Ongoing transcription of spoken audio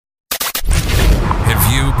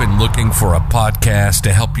you been looking for a podcast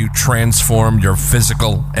to help you transform your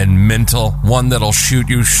physical and mental? One that'll shoot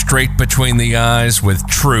you straight between the eyes with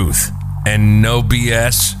truth and no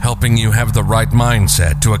BS, helping you have the right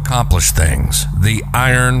mindset to accomplish things, the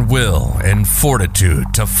iron will and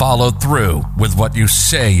fortitude to follow through with what you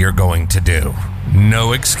say you're going to do.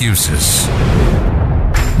 No excuses.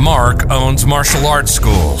 Mark owns martial arts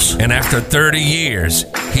schools, and after 30 years,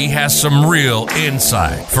 he has some real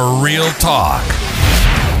insight for real talk,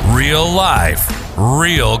 real life,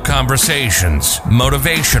 real conversations,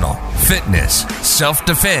 motivational, fitness,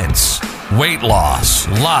 self-defense, weight loss,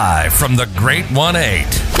 live from the Great 1-8.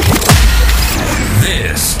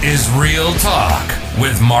 This is Real Talk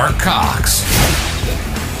with Mark Cox.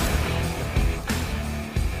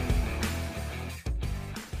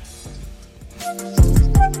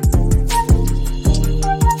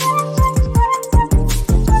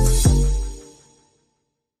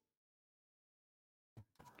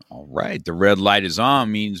 All right, the red light is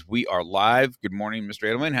on, means we are live. Good morning, Mr.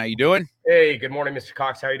 Edelman. How you doing? Hey, good morning, Mr.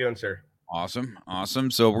 Cox. How are you doing, sir? Awesome.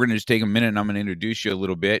 So we're going to just take a minute, and I'm going to introduce you a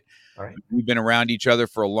little bit. All right. We've been around each other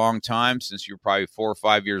for a long time, since you're probably 4 or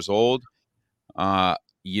 5 years old. I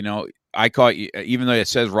call you, even though it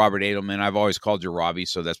says Robert Edelman, I've always called you Robbie,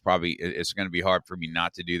 so that's probably, it's going to be hard for me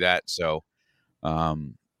not to do that. So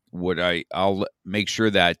I'll make sure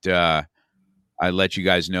that I let you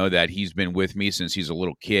guys know that he's been with me since he's a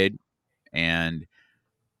little kid, and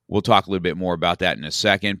we'll talk a little bit more about that in a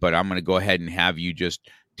second, but I'm going to go ahead and have you just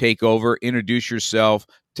take over, introduce yourself,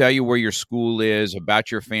 tell you where your school is, about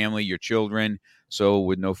your family, your children. So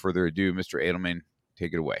with no further ado, Mr. Edelman,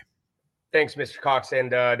 take it away. Thanks, Mr. Cox.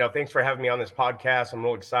 And thanks for having me on this podcast. I'm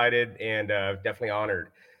real excited and definitely honored.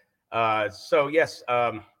 Yes,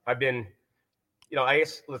 I've been, I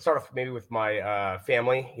guess let's start off maybe with my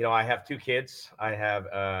family. I have 2 kids. I have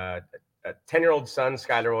a 10-year-old son,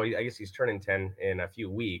 Skylar. Well, I guess he's turning 10 in a few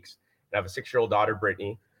weeks. And I have a 6-year-old daughter,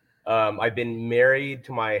 Brittany. I've been married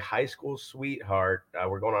to my high school sweetheart.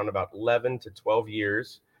 We're going on about 11 to 12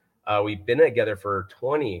 years. We've been together for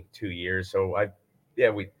 22 years. So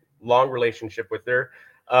we long relationship with her.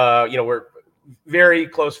 We're very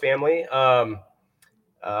close family.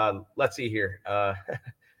 Let's see here.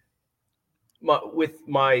 With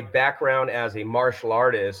my background as a martial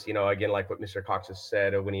artist, again, like what Mr. Cox has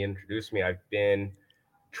said when he introduced me, I've been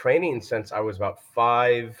training since I was about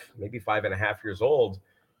 5, maybe 5.5 years old.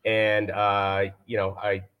 And, I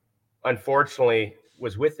unfortunately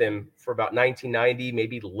was with him for about 1990,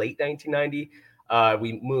 maybe late 1990.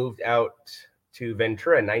 We moved out to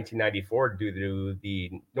Ventura in 1994 due to the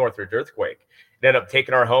Northridge earthquake. It ended up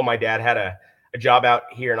taking our home. My dad had a job out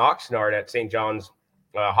here in Oxnard at St. John's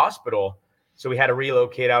Hospital. So we had to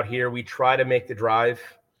relocate out here. We tried to make the drive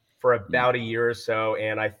for about a year or so.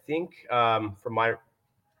 And I think from my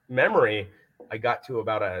memory, I got to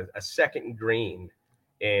about a second green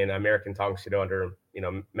in American Tongsudo under,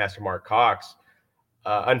 Master Mark Cox.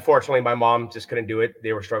 Unfortunately, my mom just couldn't do it.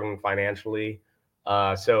 They were struggling financially.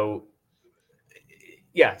 So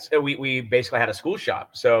we basically had a school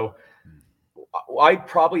shop. So I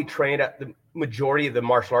probably trained at the majority of the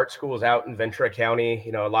martial arts schools out in Ventura County,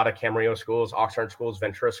 a lot of Camarillo schools, Oxnard schools,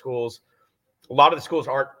 Ventura schools. A lot of the schools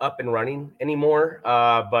aren't up and running anymore.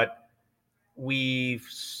 But we've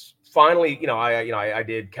finally, I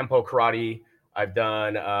did Kempo karate. I've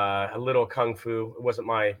done a little Kung Fu. It wasn't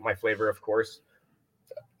my flavor, of course.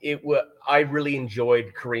 I really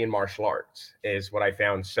enjoyed Korean martial arts is what I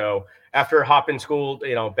found. So after hopping school,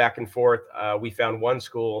 back and forth, we found one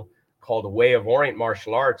school called Way of Orient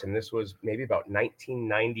Martial Arts. And this was maybe about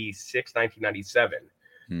 1996, 1997.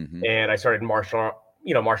 Mm-hmm. And I started martial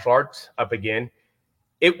arts up again.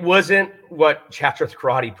 It wasn't what Chatsworth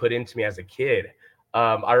Karate put into me as a kid.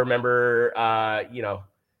 I remember,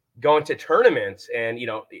 going to tournaments and,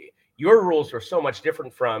 your rules were so much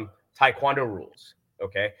different from Taekwondo rules.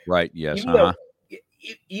 Okay. Right. Yes.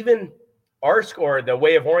 Even our school, the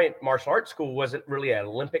Way of Orient Martial Arts School, wasn't really an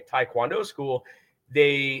Olympic Taekwondo school.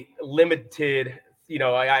 They limited,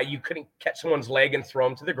 you couldn't catch someone's leg and throw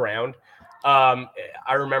them to the ground.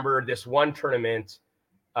 I remember this one tournament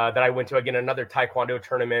that I went to, again, another Taekwondo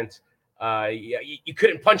tournament. You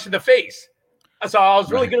couldn't punch in the face. So I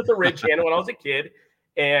was really good at the ridge hand when I was a kid.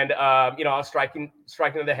 And, I was striking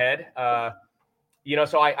to the head.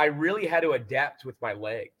 So I really had to adapt with my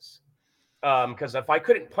legs. Because if I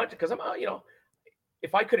couldn't punch,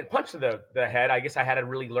 if I couldn't punch to the head, I guess I had to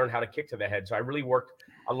really learn how to kick to the head. So I really worked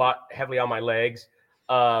a lot heavily on my legs.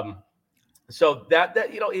 So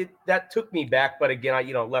that took me back. But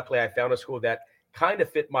again, luckily I found a school that kind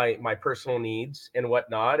of fit my personal needs and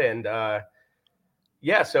whatnot. And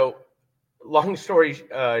so long story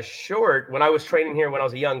short, when I was training here, when I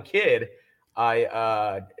was a young kid,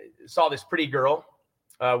 I saw this pretty girl.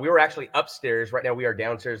 We were actually upstairs. Right now, we are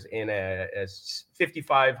downstairs in a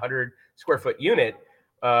 5,500 square foot unit.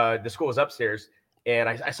 The school was upstairs, and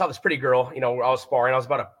I saw this pretty girl. You know, I was sparring. I was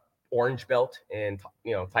about a orange belt in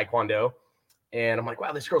Taekwondo, and I'm like,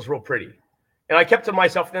 wow, this girl's real pretty. And I kept to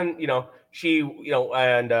myself. Then she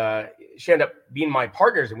she ended up being my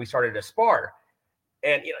partners, and we started to spar.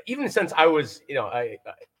 And even since I was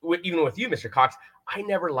even with you, Mr. Cox, I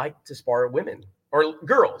never liked to spar women or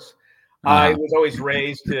girls. I was always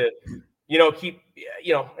raised to, keep,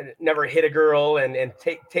 never hit a girl and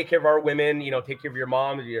take care of our women, take care of your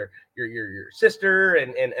mom, your sister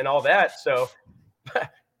and all that. So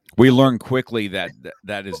we learned quickly that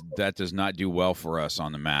does not do well for us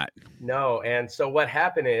on the mat. No. And so what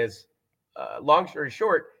happened is, long story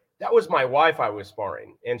short, that was my wife I was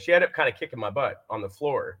sparring, and she ended up kind of kicking my butt on the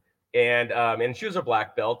floor. And she was a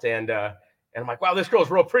black belt, and I'm like, wow, this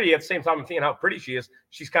girl's real pretty. At the same time, I'm thinking how pretty she is.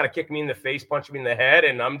 She's kind of kicking me in the face, punching me in the head,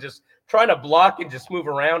 and I'm just trying to block and just move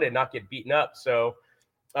around and not get beaten up. So,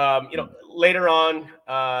 later on,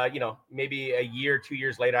 maybe a year, 2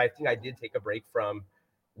 years later, I think I did take a break from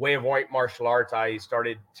Way of Warrant martial arts. I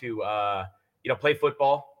started to, play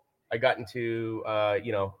football. I got into,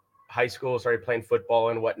 high school, started playing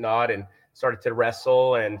football and whatnot, and started to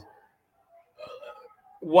wrestle. And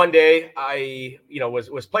one day I,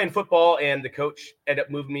 was playing football, and the coach ended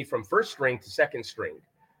up moving me from first string to second string.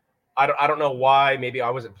 I don't know why. Maybe I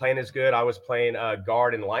wasn't playing as good. I was playing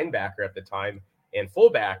guard and linebacker at the time and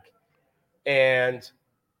fullback. And,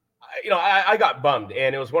 I got bummed.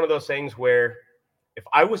 And it was one of those things where if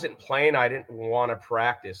I wasn't playing, I didn't want to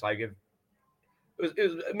practice. It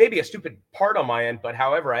was maybe a stupid part on my end, but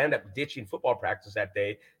however, I ended up ditching football practice that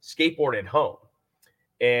day, skateboarded home.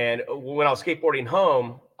 And when I was skateboarding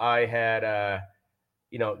home, I had, a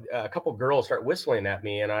couple girls start whistling at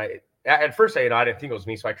me. And at first, I didn't think it was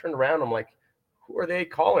me. So I turned around. I'm like, who are they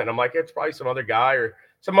calling? I'm like, it's probably some other guy or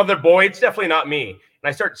some other boy. It's definitely not me. And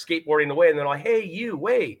I start skateboarding away, and they're like, hey, you,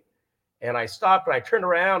 wait. And I stopped, and I turned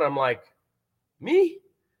around. I'm like, me?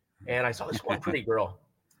 And I saw this one pretty girl.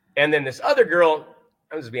 And then this other girl,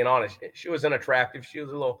 I'm just being honest, she was unattractive. She was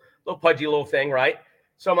a little pudgy little thing, right?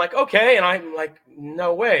 So I'm like, okay. And I'm like,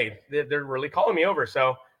 no way. They're really calling me over.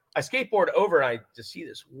 So I skateboard over, and I just see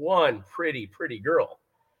this one pretty girl.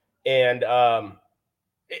 And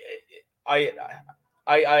I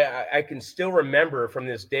can still remember from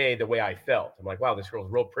this day the way I felt. I'm like, wow, this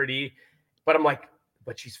girl's real pretty. But I'm like,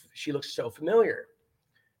 but she looks so familiar.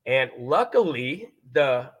 And luckily,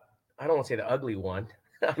 I don't want to say the ugly one.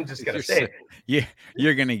 I'm just gonna say it. Yeah,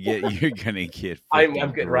 you're gonna get. I'm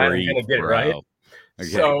good, right? I'm gonna get it right. Okay.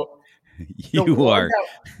 So you are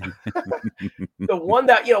the one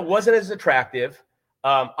that wasn't as attractive.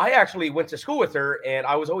 I actually went to school with her, and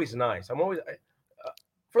I was always nice. I'm always,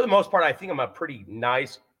 for the most part, I think I'm a pretty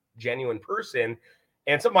nice, genuine person.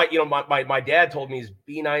 And something my dad told me is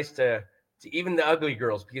be nice to even the ugly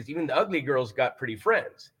girls, because even the ugly girls got pretty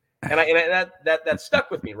friends. And that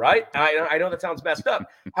stuck with me, right? I know that sounds messed up.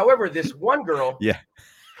 However, this one girl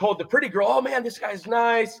told the pretty girl, oh, man, this guy's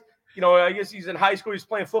nice. I guess he's in high school. He's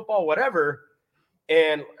playing football, whatever.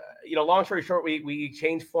 And, long story short, we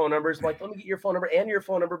changed phone numbers. I'm like, let me get your phone number and your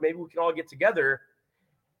phone number. Maybe we can all get together.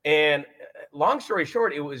 And long story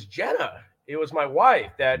short, it was Jenna. It was my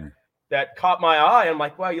wife that caught my eye. I'm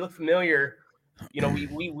like, wow, you look familiar.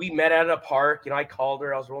 We met at a park. I called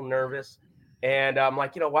her. I was real nervous. And I'm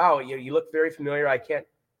like, wow, you look very familiar. I can't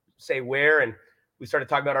say where. And we started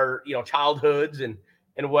talking about our, childhoods and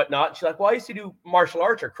whatnot. And she's like, well, I used to do martial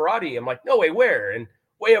arts or karate. I'm like, no way, where? And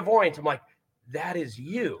Way of Warrant. I'm like, that is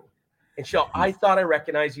you. And I thought I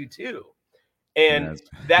recognized you too. And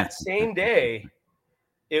that same day,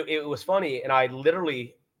 it was funny. And I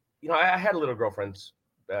literally, I had a little girlfriend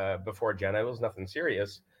before Jenna. It was nothing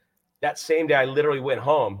serious. That same day, I literally went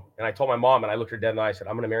home and I told my mom, and I looked her dead in the eye. I said,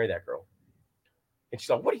 I'm going to marry that girl. And she's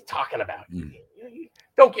like, what are you talking about? You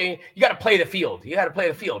got to play the field. You got to play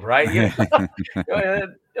the field, right?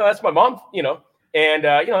 That's my mom, And,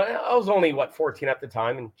 I was only, 14 at the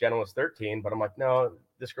time, and Jenna was 13. But I'm like, no,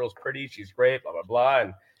 this girl's pretty. She's great, blah, blah, blah.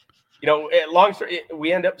 And, long story,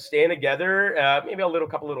 we end up staying together. Maybe a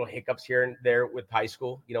couple little hiccups here and there with high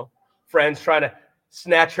school, friends trying to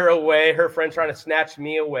snatch her away, her friends trying to snatch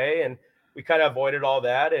me away. And we kind of avoided all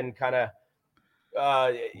that and kind of,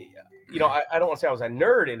 I don't want to say I was a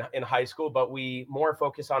nerd in high school, but we more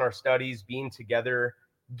focused on our studies, being together,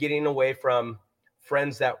 getting away from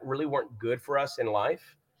friends that really weren't good for us in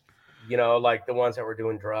life. Like the ones that were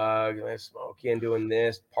doing drugs, smoking, doing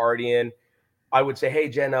this, partying. I would say, hey,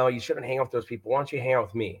 Jen, no, you shouldn't hang out with those people. Why don't you hang out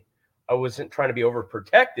with me? I wasn't trying to be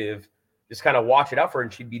overprotective, just kind of watch it out for her,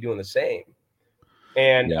 and she'd be doing the same.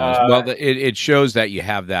 And well, it shows that you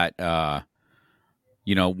have that.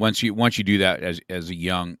 Once you do that as a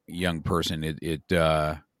young person,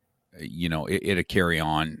 it'll carry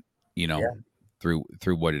on. Through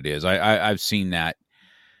what it is. I've seen that.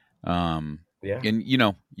 And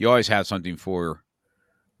you always have something for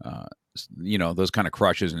those kind of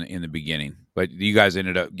crushes in the beginning, but you guys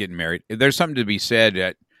ended up getting married. There's something to be said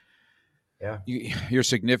that your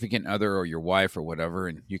significant other or your wife or whatever,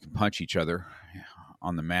 and you can punch each other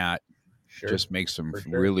on the mat. Sure. Just makes them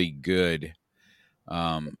really good.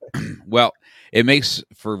 Well, it makes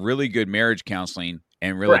for really good marriage counseling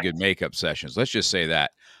and really good makeup sessions. Let's just say that.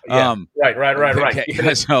 Yeah. Right.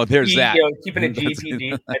 Okay. So there's that. Keeping it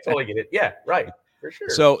GPG. I totally get it. Yeah, right. For sure.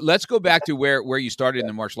 So let's go back to where you started in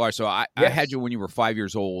the martial arts. So I had you when you were 5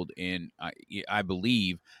 years old, and I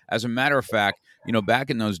believe, as a matter of fact, back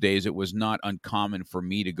in those days, it was not uncommon for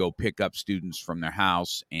me to go pick up students from their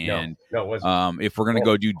house, and no, it wasn't. If we're going to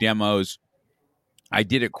go do demos, I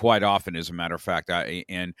did it quite often. As a matter of fact,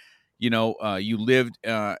 you lived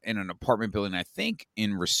in an apartment building, I think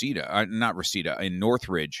in in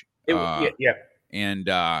Northridge. And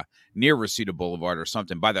near Reseda Boulevard or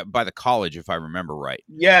something by the college, if I remember right.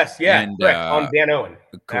 Yes, and, correct. On Van Owen.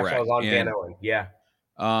 Correct. Actually, I was on Van Owen. Yeah.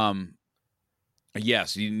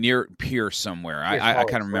 Yes, near Pierce somewhere. I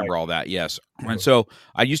kind of remember all that. Yes, and so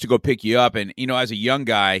I used to go pick you up, and as a young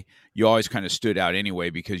guy, you always kind of stood out anyway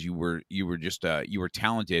because you were just you were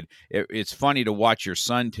talented. It's funny to watch your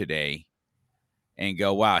son today, and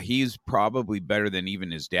go, wow, he's probably better than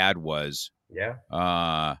even his dad was. Yeah.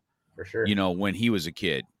 For sure. When he was a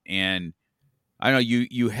kid. And I know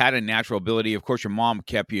you had a natural ability. Of course, your mom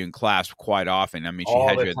kept you in class quite often. I mean,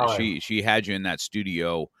 she had you in that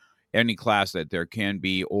studio, any class that there can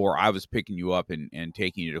be, or I was picking you up and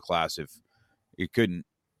taking you to class if it couldn't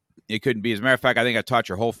be. As a matter of fact, I think I taught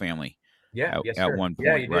your whole family at one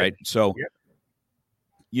point, right? So,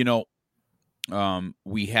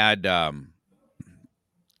 we had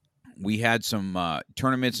some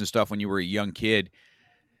tournaments and stuff when you were a young kid.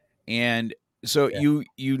 And so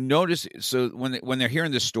you notice, so when they're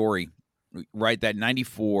hearing this story, right, that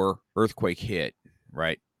 94 earthquake hit,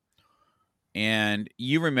 right? And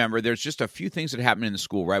you remember there's just a few things that happened in the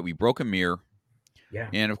school, right? We broke a mirror. Yeah.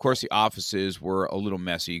 And of course the offices were a little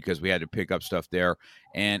messy because we had to pick up stuff there.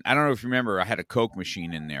 And I don't know if you remember, I had a Coke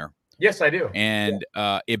machine in there. Yes, I do. And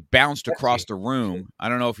it bounced across the room. I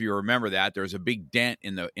don't know if you remember that. There was a big dent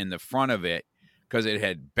in the front of it. Because it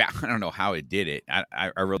had, I don't know how it did it.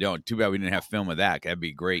 I really don't. Too bad we didn't have film of that. That'd be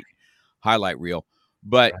a great highlight reel.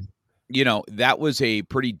 But, that was a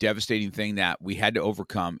pretty devastating thing that we had to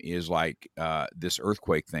overcome is like this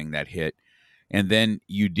earthquake thing that hit. And then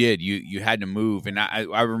you had to move. And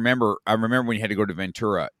I remember when you had to go to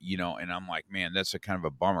Ventura, and I'm like, man, that's a kind of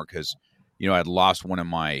a bummer because, I'd lost one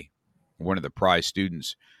of the prize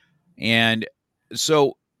students. And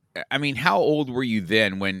so, I mean, how old were you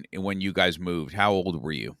then when you guys moved? How old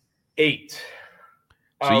were you? 8.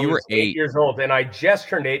 So you were 8 years old, and I just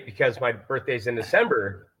turned 8 because my birthday's in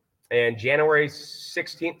December, and January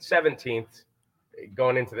 16th, 17th,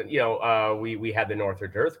 going into the, we had the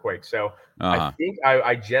Northridge earthquake. So I think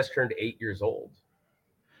I just turned 8 years old.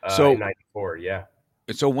 In 94, yeah.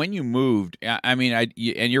 So when you moved, I mean,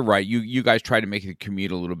 and you're right, you guys tried to make the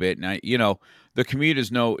commute a little bit, and the commute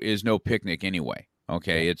is no picnic anyway.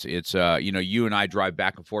 Okay, it's you and I drive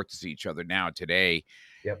back and forth to see each other now today,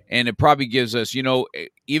 and it probably gives us,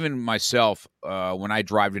 even myself, when I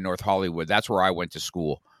drive to North Hollywood, that's where I went to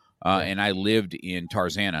school, and I lived in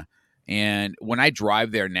Tarzana, and when I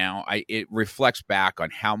drive there now, it reflects back on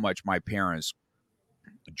how much my parents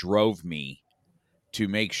drove me to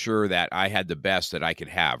make sure that I had the best that I could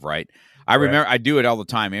have, right? I remember I do it all the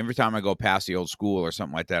time. Every time I go past the old school or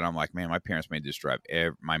something like that, I'm like, man, my parents made this drive.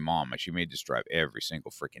 My mom, she made this drive every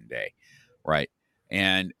single freaking day, right?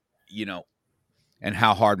 And, and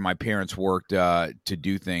how hard my parents worked to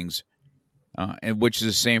do things, and which is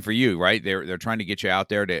the same for you, right? They're trying to get you out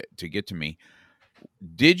there to get to me.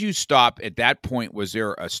 Did you stop at that point? Was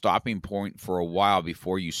there a stopping point for a while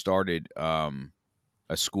before you started a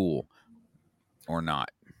school or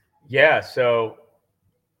not? Yeah, so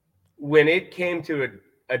when it came to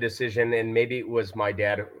a decision, and maybe it was my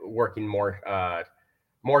dad working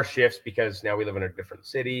more shifts because now we live in a different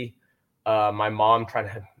city. My mom trying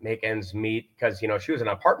to make ends meet because, she was an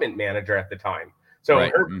apartment manager at the time. So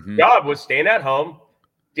her job was staying at home,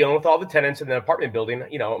 dealing with all the tenants in the apartment building,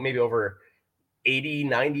 maybe over 80,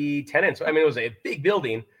 90 tenants. I mean, it was a big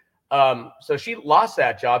building. So she lost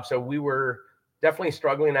that job. So we were definitely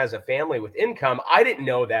struggling as a family with income. I didn't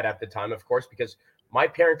know that at the time, of course, because my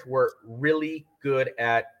parents were really good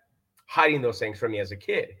at hiding those things from me as a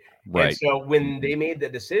kid. Right. And so when they made the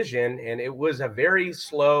decision, and it was a very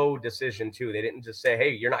slow decision too, they didn't just say, hey,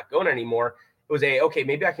 you're not going anymore. It was okay,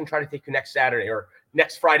 maybe I can try to take you next Saturday or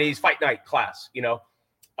next Friday's fight night class,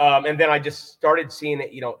 and then I just started seeing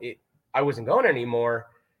it, I wasn't going anymore.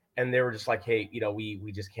 And they were just like, hey,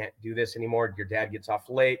 we just can't do this anymore. Your dad gets off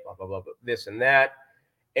late, blah, blah, blah, blah, this and that.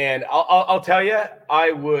 And I'll tell you,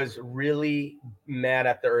 I was really mad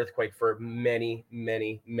at the earthquake for many,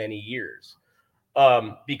 many, many years,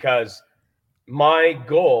 because my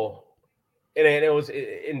goal, and it was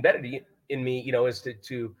embedded in me, is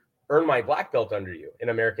to earn my black belt under you in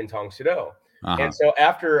American Tong Sudo. And so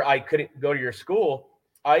after I couldn't go to your school,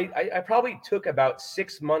 I probably took about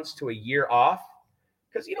 6 months to a year off,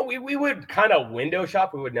 because we would kind of window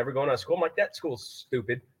shop. We would never go into a school. I'm like, that school's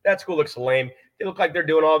stupid. That school looks lame. They look like they're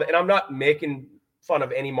doing all that. And I'm not making fun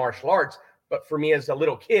of any martial arts, but for me as a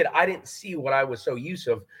little kid, I didn't see what I was so used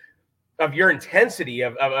of your intensity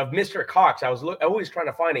of Mr. Cox. I was always trying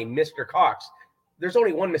to find a Mr. Cox. There's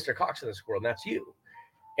only one Mr. Cox in this world, and that's you.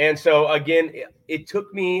 And so again, it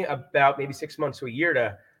took me about maybe 6 months to a year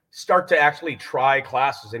to start to actually try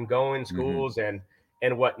classes and go in schools and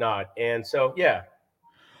whatnot. And so, yeah,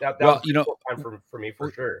 that was a cool time for me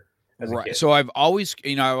for sure. Right. So I've always,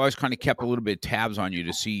 I always kind of kept a little bit of tabs on you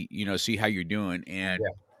to see how you're doing. And,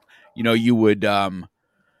 you would,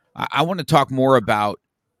 I want to talk more about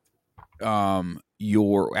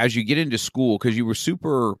as you get into school, because you were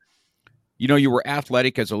super, you were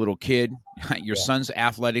athletic as a little kid. Your son's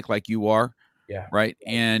athletic like you are. Yeah. Right.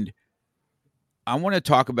 And I want to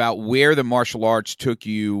talk about where the martial arts took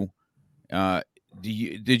you.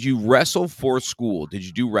 Did you wrestle for school? Did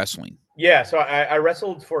you do wrestling? Yeah, so I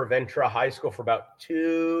wrestled for Ventura High School for about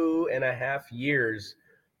 2.5 years.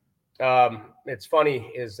 It's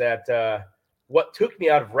funny is that what took me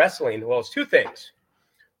out of wrestling, well, it's two things.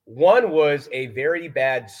 One was a very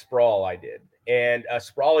bad sprawl I did. And a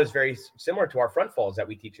sprawl is very similar to our front falls that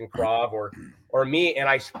we teach in Krav or me. And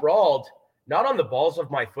I sprawled not on the balls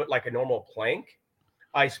of my foot like a normal plank.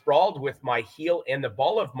 I sprawled with my heel and the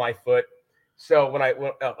ball of my foot. So when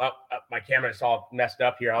my camera's all messed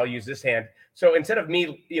up here, I'll use this hand. So instead of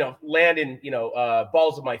me, landing,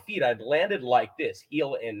 balls of my feet, I'd landed like this,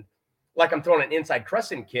 heel in, like I'm throwing an inside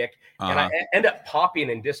crescent kick, and I end up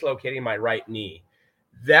popping and dislocating my right knee.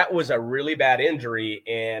 That was a really bad injury,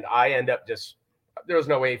 and I end up there was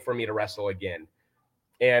no way for me to wrestle again.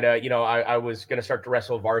 And, I was going to start to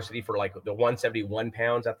wrestle varsity for like the 171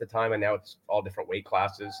 pounds at the time, and now it's all different weight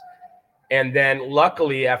classes. And then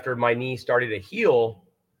luckily, after my knee started to heal,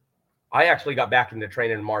 I actually got back into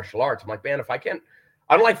training in martial arts. I'm like, man,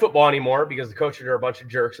 I don't like football anymore because the coaches are a bunch of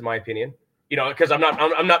jerks, in my opinion, because I'm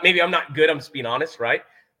not good. I'm just being honest. Right.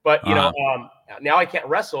 But, now I can't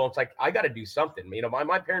wrestle. It's like, I got to do something.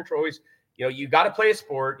 My parents were always, you got to play a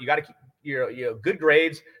sport. You got to keep your good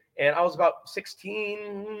grades. And I was about 16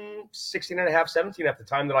 and a half, 17 at the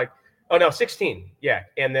time. They're like, oh no, 16. Yeah.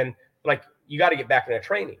 And then like, you got to get back into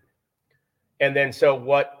training. And then so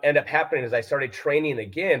what ended up happening is I started training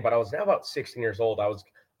again, but I was now about 16 years old. I was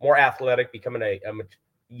more athletic, becoming a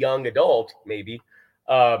young adult maybe.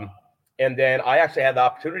 And then I actually had the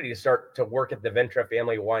opportunity to start to work at the Ventura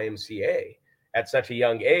Family YMCA at such a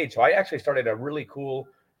young age. So I actually started a really cool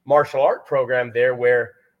martial art program there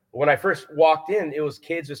where when I first walked in, it was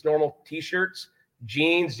kids with normal t-shirts,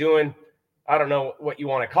 jeans doing, I don't know what you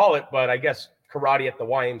want to call it, but I guess karate at the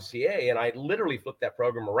YMCA. And I literally flipped that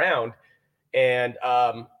program around. And,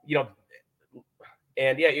 where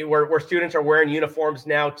students are wearing uniforms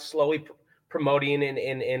now, slowly promoting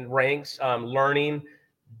in ranks, learning,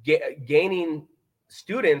 gaining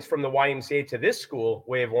students from the YMCA to this school,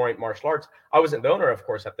 Way of Orient Martial Arts. I wasn't the owner, of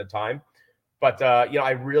course, at the time, but,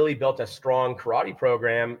 I really built a strong karate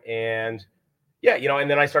program. And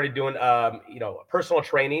and then I started doing, personal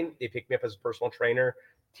training. They picked me up as a personal trainer,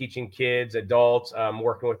 teaching kids, adults,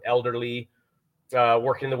 working with elderly,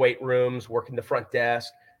 working in the weight rooms, working the front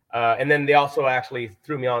desk. And then they also actually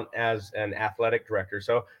threw me on as an athletic director.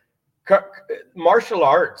 So martial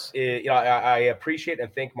arts, I appreciate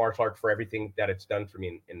and thank martial arts for everything that it's done for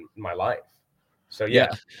me in my life. So, yeah.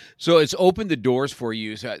 So it's opened the doors for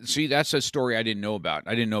you. So, see, that's a story I didn't know about.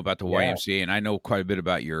 I didn't know about the YMCA, and I know quite a bit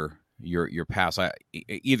about your past.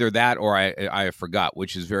 Either that or I forgot,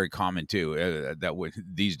 which is very common too.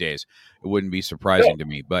 These days it wouldn't be surprising to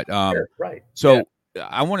me. But sure, right. So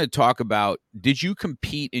I want to talk about. Did you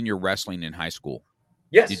compete in your wrestling in high school?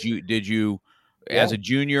 Yes. Did you? as a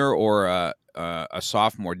junior or a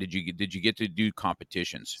sophomore? Did you get to do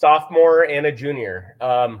competitions? Sophomore and a junior.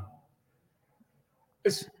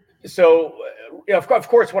 So, of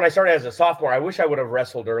course, when I started as a sophomore, I wish I would have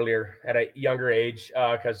wrestled earlier at a younger age,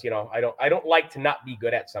 because I don't like to not be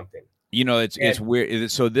good at something. It's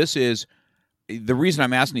weird. So this is the reason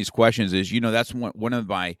I'm asking these questions is, that's one of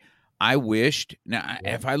my. I wished. Now,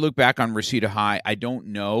 if I look back on Reseda High, I don't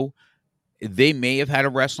know. They may have had a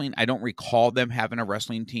wrestling. I don't recall them having a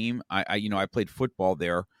wrestling team. I played football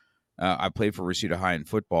there. I played for Reseda High in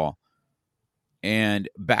football. And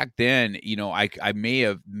back then, I may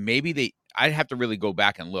have, I'd have to really go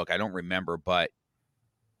back and look. I don't remember, but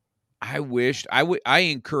I wished I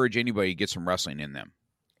encourage anybody to get some wrestling in them,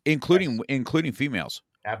 including females.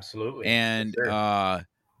 Absolutely. And,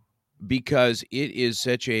 because it is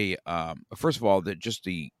such a, first of all, just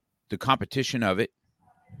the competition of it.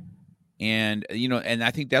 And, and I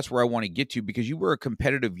think that's where I want to get to, because you were a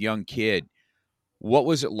competitive young kid. What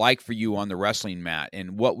was it like for you on the wrestling mat?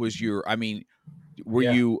 And what was were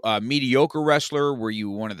you a mediocre wrestler? Were you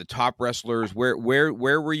one of the top wrestlers? Where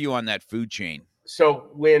were you on that food chain? So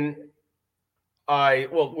when I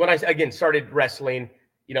again started wrestling,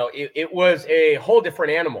 it was a whole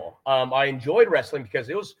different animal. I enjoyed wrestling because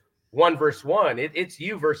it was 1 versus 1. It's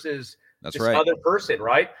you versus this other person,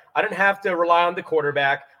 right? I didn't have to rely on the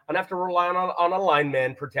quarterback. I didn't have to rely on a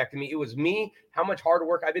lineman protecting me. It was me, how much hard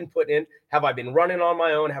work I've been putting in. Have I been running on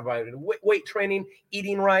my own? Have I been weight training,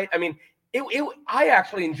 eating right? I mean, I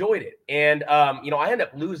actually enjoyed it. And, I ended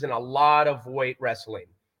up losing a lot of weight wrestling.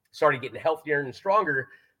 Started getting healthier and stronger.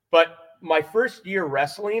 But my first year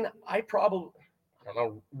wrestling, I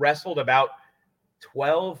wrestled about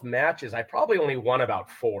 12 matches. I probably only won about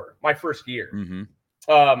 4 my first year.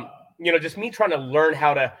 Mm-hmm. Just me trying to learn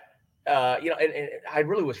how to, and I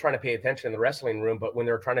really was trying to pay attention in the wrestling room, but when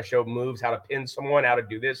they were trying to show moves, how to pin someone, how to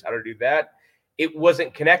do this, how to do that, it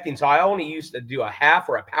wasn't connecting. So I only used to do a half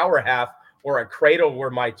or a power half or a cradle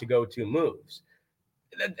were my to-go-to moves.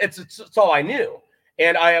 It's all I knew.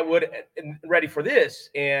 And I would ready for this.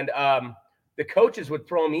 And the coaches would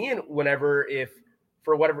throw me in whenever, if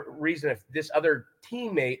for whatever reason, if this other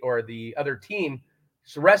teammate or the other team's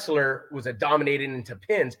wrestler was dominated into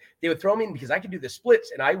pins, they would throw me in because I could do the splits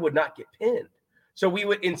and I would not get pinned. So we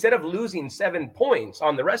would, instead of losing 7 points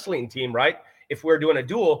on the wrestling team, right? If we're doing a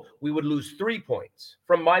duel, we would lose 3 points.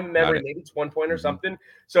 From my memory, maybe it's 1 point or something.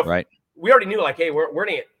 So we already knew, like, hey, we're going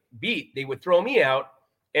to get beat. They would throw me out,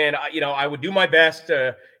 and I would do my best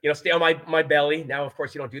to, stay on my belly. Now, of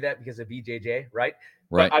course, you don't do that because of BJJ, right?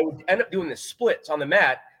 But I would end up doing the splits on the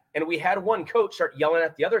mat, and we had one coach start yelling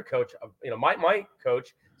at the other coach. My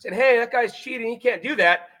coach said, "Hey, that guy's cheating. He can't do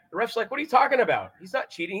that." The ref's like, "What are you talking about? He's not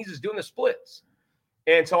cheating. He's just doing the splits."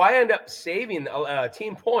 And so I end up saving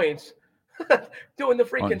team points doing the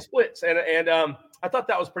freaking splits. And I thought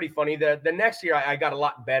that was pretty funny. The next year I got a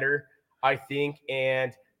lot better, I think.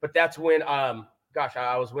 But that's when, I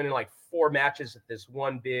was winning like 4 matches at this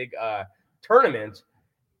one big tournament.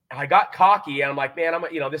 I got cocky and I'm like, man,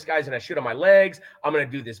 this guy's going to shoot on my legs. I'm going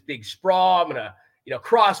to do this big sprawl. I'm going to,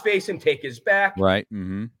 cross face him, take his back. Right.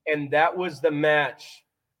 Mm-hmm. And that was the match.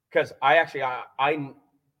 Cause I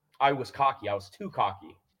was cocky. I was too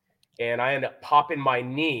cocky. And I ended up popping my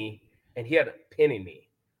knee and he ended up pinning me.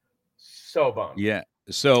 So bummed. Yeah.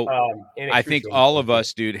 So I think all of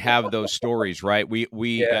us, dude, have those stories, right?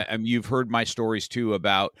 You've heard my stories too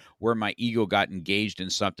about where my ego got engaged in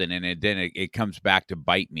something, and then it comes back to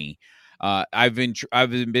bite me. I've been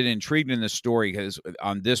intrigued in the story because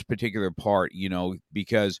on this particular part,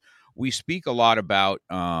 because we speak a lot about,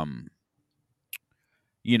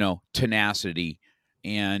 tenacity,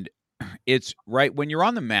 and it's right when you're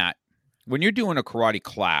on the mat. When you're doing a karate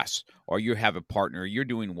class or you have a partner, you're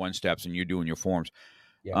doing 1-steps and you're doing your forms.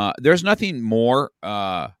 Yeah. There's nothing more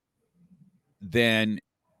than, and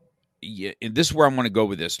this is where I want to go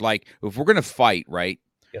with this. Like, if we're going to fight, right?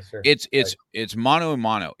 Yes, sir. It's mano a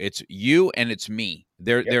mano. It's you and it's me.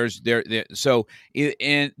 So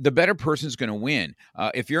and the better person's going to win.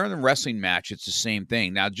 If you're in a wrestling match, it's the same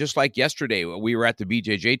thing. Now, just like yesterday, we were at the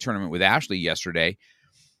BJJ tournament with Ashley yesterday,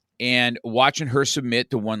 and watching her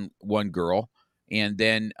submit to one girl, and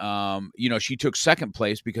then she took second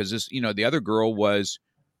place because this the other girl was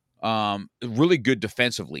really good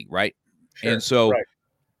defensively, right? Sure, and so,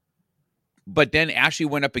 but then Ashley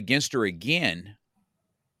went up against her again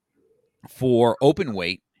for open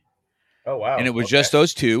weight. Oh wow! And it was just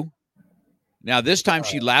those two. Now this time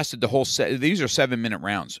she lasted the whole set. These are 7-minute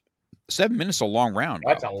rounds. 7 minutes is a long round.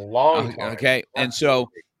 That's a long time. Okay, and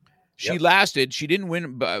so. She lasted. She didn't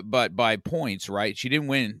win, but by points, right? She didn't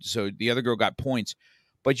win, so the other girl got points.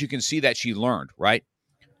 but you can see that she learned, right?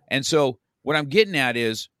 And so what I'm getting at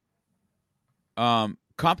is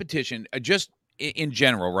competition, just in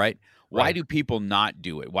general, right? Why Right. do people not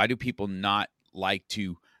do it? Why do people not like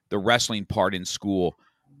to the wrestling part in school?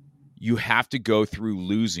 You have to go through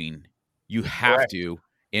losing. You have Correct. to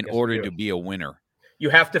in Yes, order we do. to be a winner. You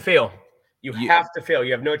have to fail. You You- have to fail.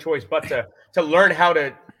 You have no choice but to learn how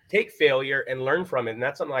to take failure and learn from it. And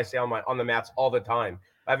that's something I say on the mats all the time.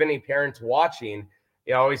 If I have any parents watching,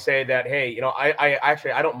 I always say that, hey, I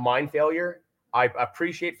actually I don't mind failure. I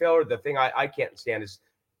appreciate failure. The thing I can't stand is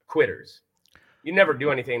quitters. You never do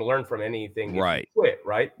anything, learn from anything if Right. you quit,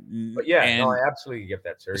 right? But yeah, no, And I absolutely get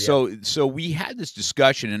that, sir. Yeah. so we had this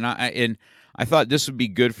discussion, and I thought this would be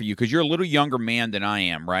good for you because you're a little younger man than I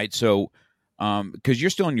am, right? So, because you're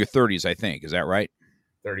still in your 30s, I think, is that right?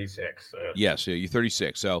 36. Yeah, so you're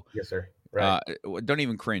 36. So, Yes, sir. Right. don't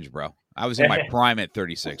even cringe, bro. I was in my prime at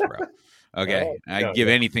 36, bro. Okay, Oh, I'd no, give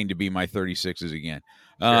yeah. anything to be my 36s again.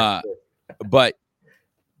 Sure. But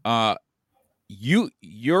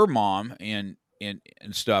your mom and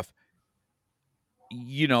stuff,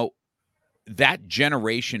 that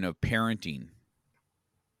generation of parenting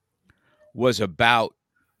was about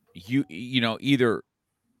either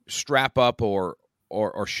strap up or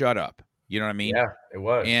shut up. You know what I mean? Yeah, it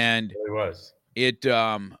was. And It really was.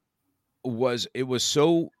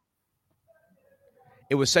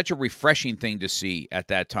 it was such a refreshing thing to see at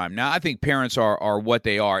that time. Now I think parents are what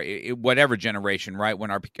they are, whatever generation, right? When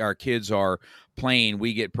our kids are playing,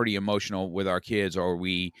 we get pretty emotional with our kids, or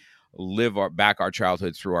we live our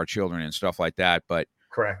childhood through our children and stuff like that. But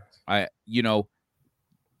Correct.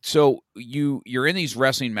 so you're in these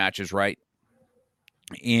wrestling matches, right?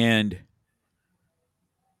 And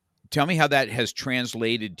tell me how that has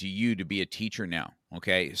translated to you to be a teacher now.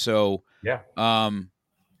 Okay. So, Yeah.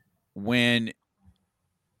 when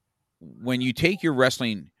you take your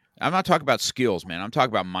wrestling, I'm not talking about skills, man. I'm talking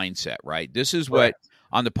about mindset, right? This is what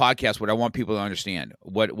on the podcast, what I want people to understand,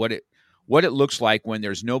 what it looks like when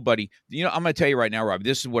there's nobody. I'm going to tell you right now, Rob,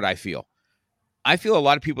 this is what I feel. I feel a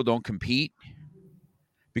lot of people don't compete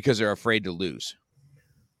because they're afraid to lose.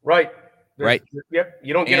 Right. Right. Yep.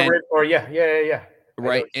 You don't get a rip or yeah.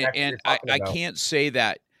 Right. Exactly And I can't say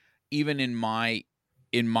that even in my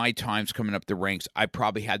times coming up the ranks, I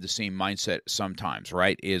probably had the same mindset sometimes,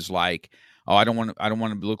 right? Is like, oh, I don't want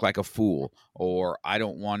to look like a fool, or I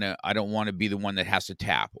don't want to be the one that has to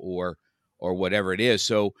tap or whatever it is.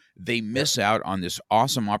 So they miss out on this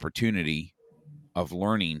awesome opportunity of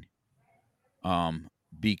learning,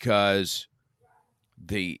 because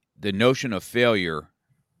the notion of failure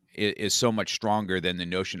is so much stronger than the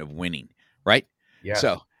notion of winning, right? Yeah.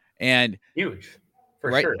 So, and huge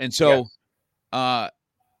for right. sure. And so, yes.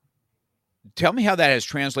 Tell me how that has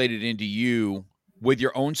translated into you with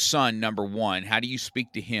your own son. Number one, how do you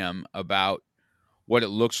speak to him about what it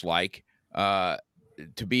looks like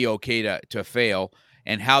to be okay to fail,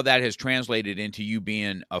 and how that has translated into you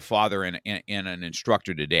being a father and an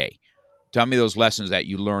instructor today? Tell me those lessons that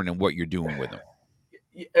you learned and what you're doing with them.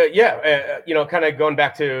 Kind of going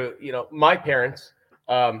back to, my parents,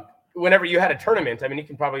 whenever you had a tournament, I mean, you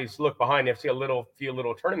can probably just look behind you, see a few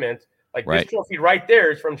little tournaments. Like Right. This trophy right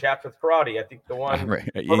there is from Chatsworth Karate. I think the one. Right.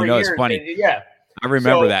 It's funny. Yeah. I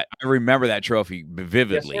remember that. I remember that trophy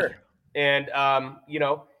vividly. Yes, sir. And,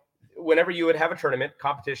 whenever you would have a tournament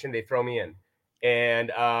competition, they throw me in. And,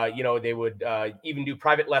 they would even do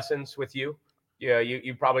private lessons with you. Yeah,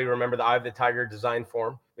 you probably remember the Eye of the Tiger design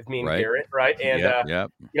form with me and Right. Garrett, right? And,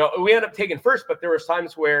 yep. We ended up taking first, but there was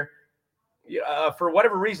times where, for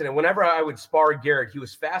whatever reason, and whenever I would spar Garrett, he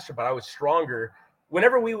was faster, but I was stronger.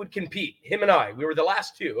 Whenever we would compete, him and I, we were the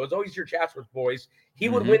last two. It was always your Chatsworth boys. He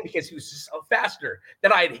would win because he was so faster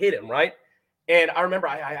than I had hit him, right? And I remember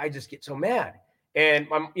I just get so mad. And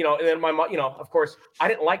my mom, of course, I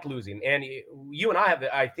didn't like losing. And you and I have,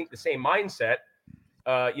 I think, the same mindset.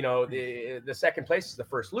 The second place is the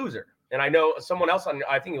first loser. And I know someone else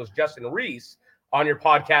I think it was Justin Reese on your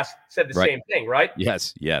podcast said the same thing, right?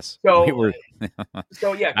 Yes. So,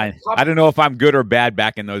 yeah. I don't know if I'm good or bad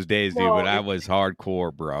back in those days, dude, but I was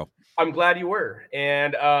hardcore, bro. I'm glad you were.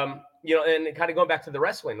 And, and kind of going back to the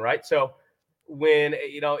wrestling, right? So when,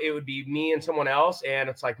 it would be me and someone else, and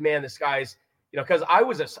it's like, man, this guy's, because I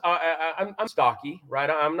was I'm stocky, right?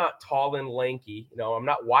 I'm not tall and lanky, I'm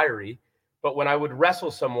not wiry, but when I would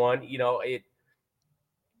wrestle someone,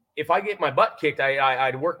 if I get my butt kicked,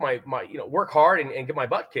 I'd work my work hard and get my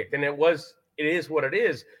butt kicked. And it is what it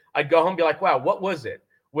is. I'd go home and be like, wow, what was it?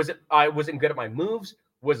 Was it, I wasn't good at my moves?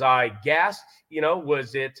 Was I gassed?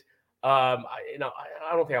 Was it, I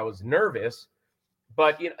don't think I was nervous,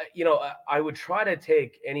 but I would try to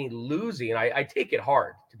take any losing. I take it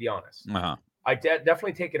hard, to be honest. Uh-huh. I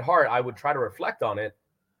definitely take it hard. I would try to reflect on it,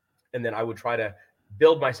 and then I would try to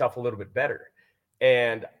build myself a little bit better.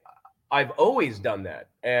 And I've always done that.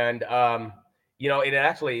 And it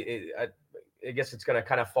actually, I guess it's going to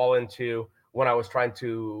kind of fall into when I was trying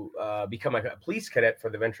to become a police cadet for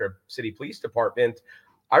the Ventura City Police Department.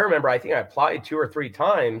 I remember, I think I applied 2 or 3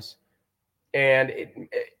 times, and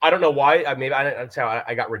I don't know why. Maybe that's how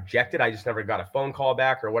I got rejected. I just never got a phone call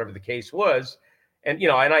back or whatever the case was. And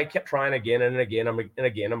and I kept trying again and again and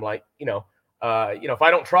again. I'm like, if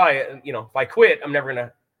I don't try it, if I quit, I'm never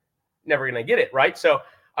gonna get it, right? So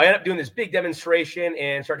I ended up doing this big demonstration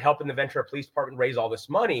and started helping the Ventura Police Department raise all this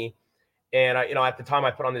money. And at the time,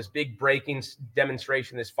 I put on this big breaking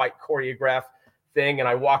demonstration, this fight choreograph thing, and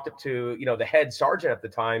I walked up to the head sergeant at the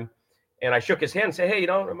time, and I shook his hand and said, "Hey,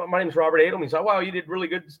 my name is Robert Adelman." He's like, "Wow, you did really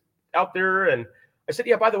good out there." And I said,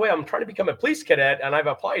 "Yeah, by the way, I'm trying to become a police cadet, and I've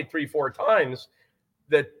applied 3-4 times."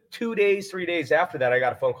 The 2 days, 3 days after that, I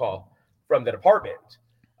got a phone call from the department.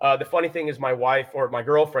 The funny thing is, my wife, or my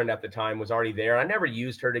girlfriend at the time, was already there. I never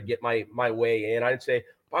used her to get my way in. I'd say,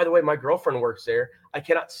 "By the way, my girlfriend works there." I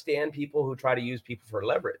cannot stand people who try to use people for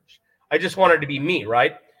leverage. I just wanted to be me,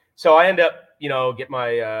 right? So I end up, get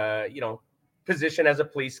my, position as a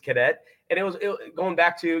police cadet. And it was going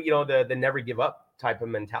back to, the never give up type of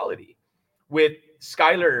mentality. With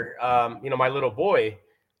Skyler, my little boy,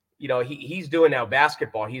 he's doing now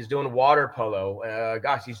basketball. He's doing water polo.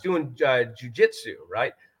 He's doing jujitsu,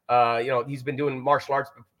 right? He's been doing martial arts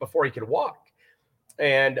before he could walk.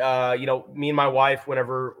 And, me and my wife,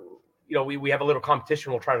 whenever, we have a little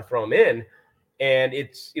competition, we'll try to throw him in. And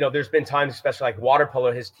it's, there's been times, especially like water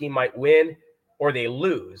polo, his team might win or they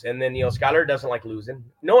lose. And then, Skylar doesn't like losing.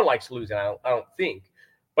 No one likes losing, I don't think.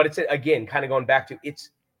 But it's, again, kind of going back to, it's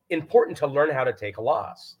important to learn how to take a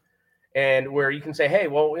loss. And where you can say, "Hey,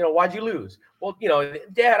 well, why'd you lose?" "Well,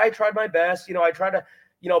 Dad, I tried my best. I tried to,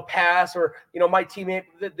 pass, or, my teammate,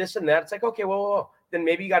 this and that." It's like, okay, well, then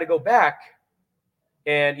maybe you got to go back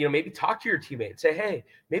and, maybe talk to your teammate and say, "Hey,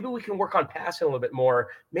 maybe we can work on passing a little bit more.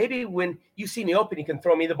 Maybe when you see me open, you can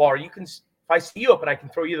throw me the ball, or if I see you open, I can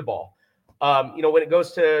throw you the ball." When it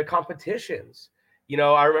goes to competitions,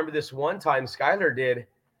 I remember this one time Skylar did,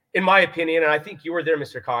 in my opinion, and I think you were there,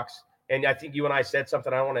 Mr. Cox, and I think you and I said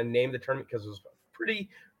something. I don't want to name the tournament because it was a pretty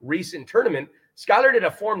recent tournament. Skylar did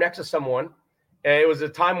a form next to someone. And it was a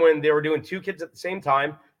time when they were doing 2 kids at the same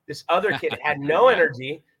time. This other kid had no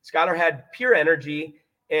energy. Skylar had pure energy,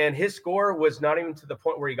 and his score was not even to the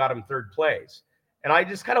point where he got him 3rd place. And I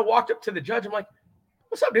just kind of walked up to the judge. I'm like,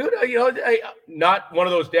 "What's up, dude?" Not one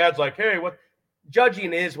of those dads like, "Hey, what?"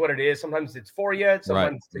 Judging is what it is. Sometimes it's for you,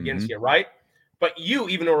 sometimes it's against you, right? But you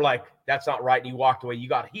even were like, "That's not right," and you walked away. You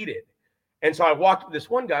got heated. And so I walked up to this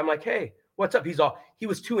one guy. I'm like, "Hey, what's up?" He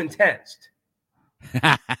was too intense.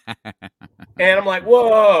 And I'm like,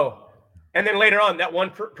 "Whoa." And then later on, that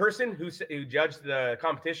one person who judged the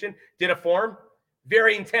competition did a form,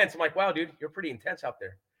 very intense. I'm like, "Wow, dude, you're pretty intense out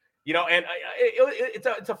there." And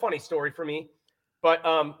it's a funny story for me. But,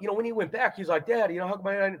 when he went back, he's like, "Dad, how come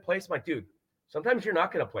I didn't place?" I'm like, "Dude, sometimes you're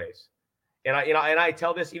not going to place." And I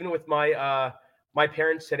tell this even with my my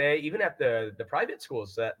parents today, even at the private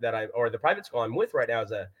schools that the private school I'm with right now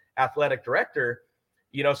as a athletic director.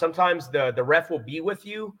 Sometimes the ref will be with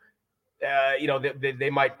you. They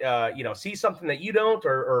might see something that you don't,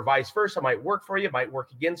 or vice versa. Might work for you, might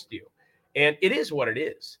work against you, and it is what it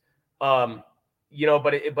is. But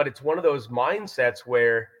it's one of those mindsets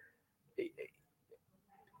where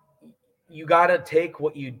you got to take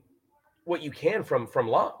what you can from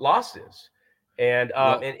losses, and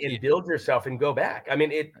build yourself and go back. I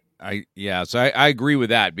mean, So I agree with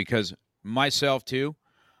that, because myself too,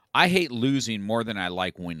 I hate losing more than I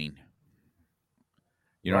like winning.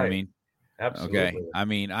 You know what I mean? Absolutely. Okay. I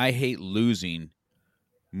mean, I hate losing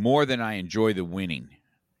more than I enjoy the winning,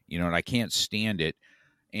 and I can't stand it.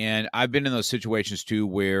 And I've been in those situations too,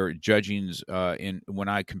 where judging's when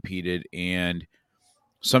I competed, and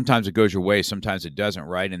sometimes it goes your way, sometimes it doesn't,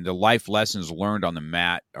 right? And the life lessons learned on the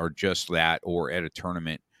mat are just that, or at a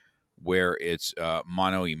tournament where it's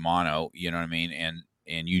mano a mano, you know what I mean?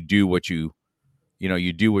 And you do what you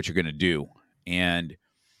do what you're going to do. And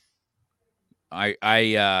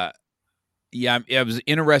I was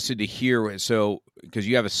interested to hear, so, because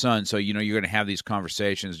you have a son, so you're going to have these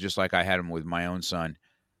conversations just like I had them with my own son,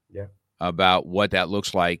 about what that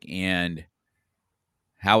looks like and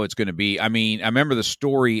how it's going to be. I mean, I remember the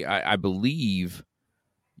story. I believe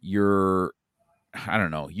you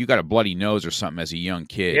got a bloody nose or something as a young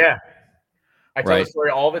kid. Yeah, I tell the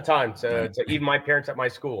story all the time to even my parents at my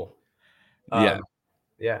school.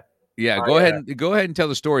 Yeah. Yeah, go ahead and tell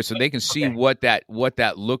the story so they can see what that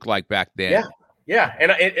looked like back then. Yeah.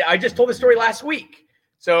 And I just told the story last week.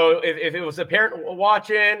 So if it was a parent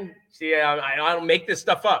watching, see, I don't make this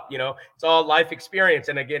stuff up. It's all life experience.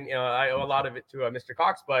 And again, I owe a lot of it to Mr.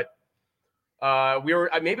 Cox. But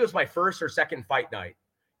maybe it was my first or second fight night.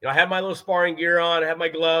 I had my little sparring gear on. I had my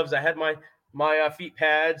gloves. I had my feet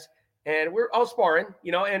pads, and we're all sparring.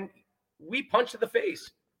 And we punched to the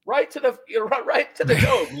face, right to the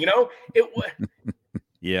dome.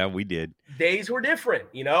 Yeah, we did. Days were different.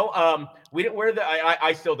 We didn't wear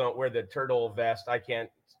I still don't wear the turtle vest. I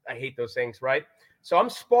hate those things. Right. So I'm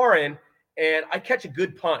sparring and I catch a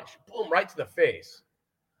good punch, boom, right to the face.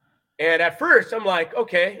 And at first I'm like,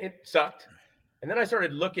 okay, it sucked. And then I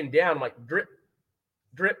started looking down, I'm like drip,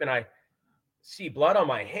 drip. And I see blood on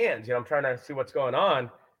my hands. I'm trying to see what's going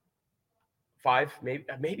on. 5,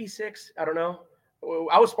 maybe 6. I don't know.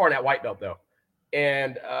 I was sparring at white belt though.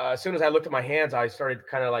 And as soon as I looked at my hands, I started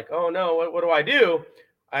kind of like, oh no, what do I do?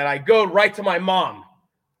 And I go right to my mom.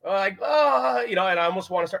 And I almost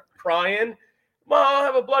want to start crying. Mom, I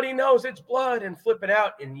have a bloody nose. It's blood, and flip it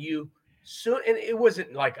out. And and it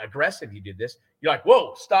wasn't like aggressive. You did this. You're like,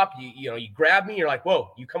 whoa, stop. You grab me. You're like,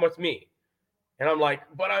 whoa, you come with me. And I'm like,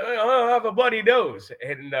 but I have a bloody nose.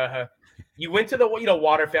 And you went to the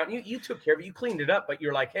water fountain. You took care of it. You cleaned it up. But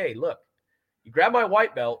you're like, hey, look, you grab my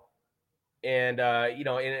white belt. And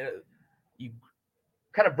you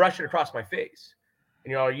kind of brush it across my face.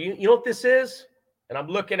 And you know what this is? And I'm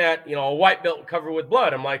looking at a white belt covered with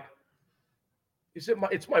blood. I'm like,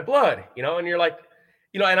 it's my blood, And you're like,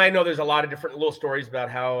 and I know there's a lot of different little stories about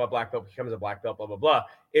how a black belt becomes a black belt, blah blah blah.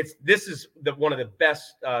 This is one of the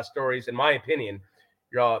best stories in my opinion.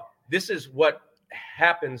 This is what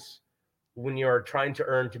happens when you're trying to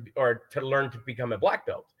learn to become a black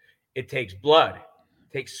belt. It takes blood.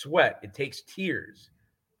 Takes sweat, it takes tears.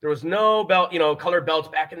 There was no belt, colored belts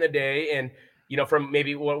back in the day. And, from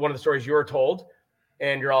maybe one of the stories you were told,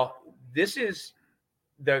 and you're all, this is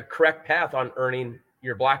the correct path on earning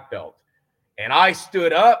your black belt. And I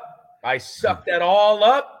stood up, I sucked that all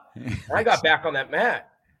up, and I got back on that mat.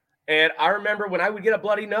 And I remember when I would get a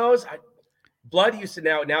bloody nose, blood used to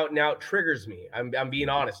now it triggers me. I'm being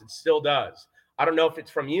honest, it still does. I don't know if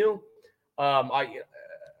it's from you.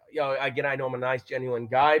 Again, I know I'm a nice, genuine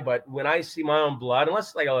guy, but when I see my own blood, unless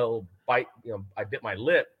it's like a little bite, I bit my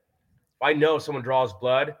lip. If I know someone draws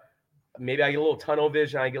blood, maybe I get a little tunnel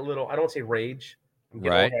vision. I get a little, I don't say rage. I'm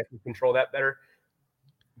getting older, I can control that better.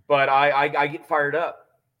 But I get fired up.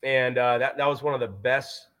 And that was one of the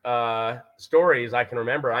best stories I can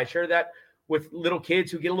remember. I share that with little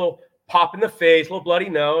kids who get a little pop in the face, a little bloody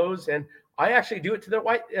nose. And I actually do it to their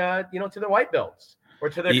white, to their white belts or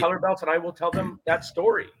to their color belts. And I will tell them that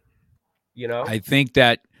story. I think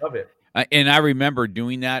that, love it. And I remember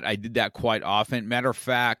doing that. I did that quite often. Matter of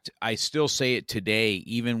fact, I still say it today,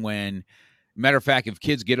 even when, if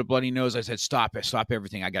kids get a bloody nose, I said, stop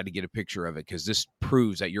everything. I got to get a picture of it because this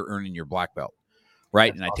proves that you're earning your black belt.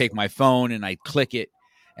 Right. That's awesome. I take my phone and I click it.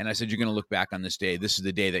 And I said, you're going to look back on this day. This is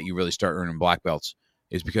the day that you really start earning black belts,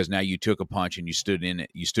 is because now you took a punch and you stood in it.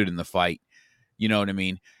 You stood in the fight. You know what I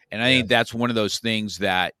mean? And I think that's one of those things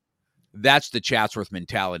that's the Chatsworth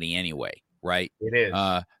mentality anyway, right? It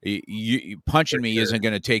is. You punching me isn't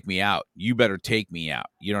going to take me out. You better take me out.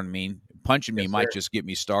 You know what I mean? Punching me might just get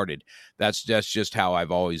me started. That's just how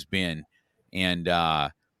I've always been. And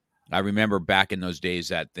I remember back in those days,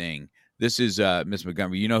 that thing. This is Miss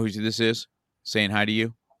Montgomery. You know who this is? Saying hi to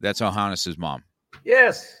you? That's Johannes's mom.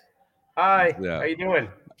 Yes. Hi. How you doing?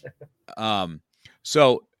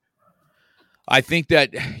 So I think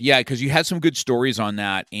that, because you had some good stories on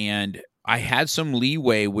that, and I had some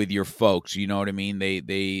leeway with your folks. You know what I mean?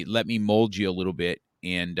 They let me mold you a little bit,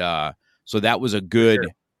 and so that was a good,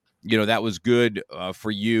 that was good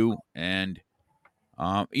for you. And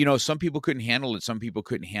some people couldn't handle it. Some people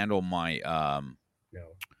couldn't handle my. No.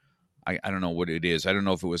 I don't know what it is. I don't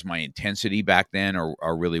know if it was my intensity back then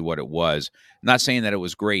or really what it was. I'm not saying that it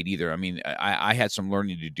was great either. I mean, I had some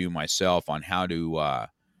learning to do myself on how to,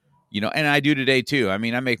 and I do today too. I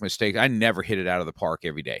mean, I make mistakes. I never hit it out of the park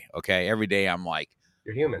every day. Okay. Every day I'm like,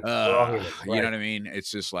 you're human. We're all human. Right. You know what I mean? It's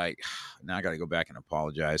just like, now I got to go back and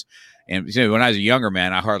apologize. And when I was a younger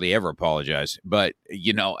man, I hardly ever apologize. But,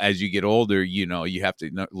 as you get older, you have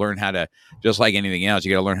to learn how to, just like anything else,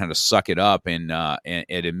 you got to learn how to suck it up and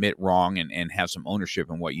admit wrong and have some ownership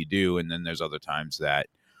in what you do. And then there's other times that,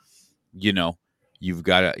 you got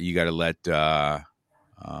to let,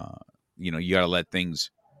 you got to let things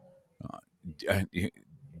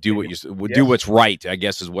do what do what's right, I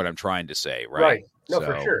guess is what I'm trying to say. Right. No,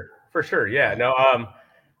 for sure. Yeah. No.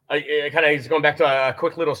 I kind of going back to a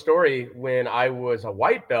quick little story when I was a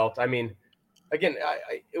white belt. I mean, again,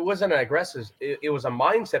 it wasn't an aggressive, it was a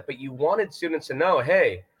mindset, but you wanted students to know,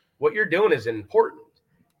 hey, what you're doing is important.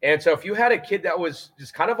 And so if you had a kid that was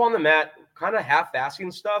just kind of on the mat, kind of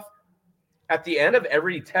half-assing stuff, at the end of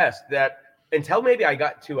every test, that until maybe I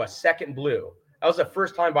got to a second blue, that was the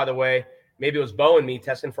first time, by the way, maybe it was Bo and me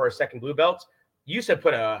testing for our second blue belts. You used to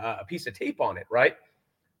put a piece of tape on it, right?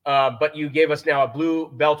 But you gave us now a blue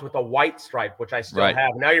belt with a white stripe, which I still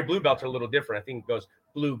have. Now your blue belts are a little different. I think it goes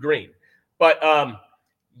blue-green. But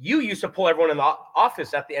you used to pull everyone in the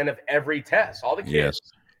office at the end of every test, all the kids.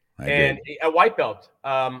 Yes, and a white belt.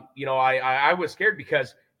 I was scared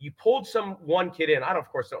because you pulled one kid in. I of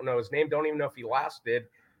course don't know his name. Don't even know if he lasted.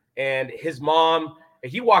 And his mom,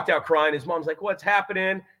 he walked out crying. His mom's like, "What's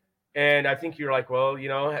happening?" And I think you're like, "Well, you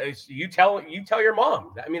tell your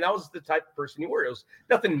mom." I mean, that was the type of person you were. It was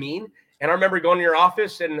nothing mean. And I remember going to your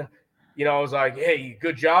office and, I was like, "Hey,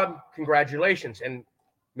 good job. Congratulations." And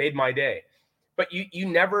made my day. But you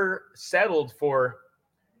never settled for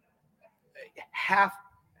half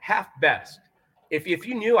best. If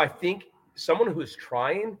you knew, I think someone who's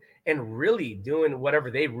trying and really doing whatever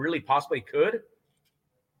they really possibly could,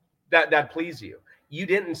 that please you. You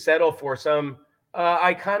didn't settle for some,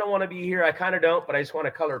 I kind of want to be here, I kind of don't, but I just want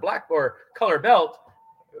a color black or color belt.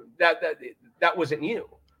 That wasn't you.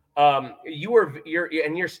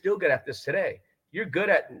 You're still good at this today. You're good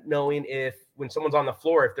at knowing if when someone's on the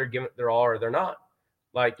floor, if they're giving it their all or they're not.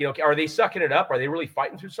 Like, are they sucking it up? Are they really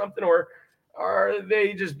fighting through something, or are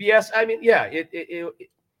they just BS? I mean, yeah,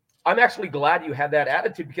 I'm actually glad you had that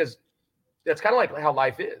attitude, because that's kind of like how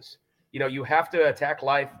life is. You have to attack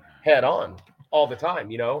life head on all the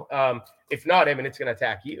time. If not, I mean, it's going to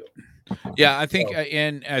attack you. Yeah, I think,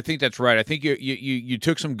 and I think that's right. I think you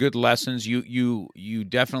took some good lessons. You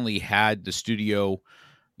definitely had the studio,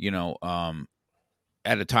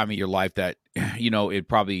 at a time of your life that, it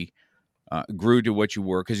probably grew to what you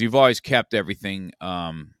were, because you've always kept everything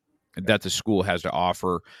that the school has to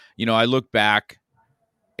offer. I look back,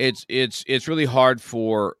 it's really hard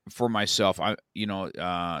for myself. All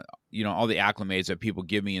the acclimates that people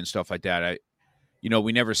give me and stuff like that.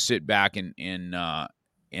 We never sit back and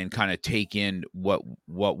kind of take in what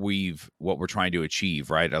we're trying to achieve,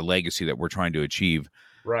 right? A legacy that we're trying to achieve.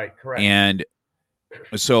 Right. Correct. And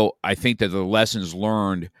so I think that the lessons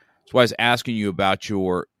learned, that's why I was asking you about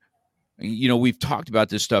your, we've talked about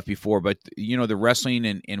this stuff before, but the wrestling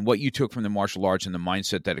and what you took from the martial arts and the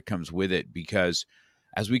mindset that it comes with it, because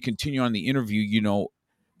as we continue on the interview,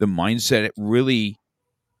 the mindset, really,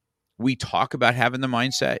 we talk about having the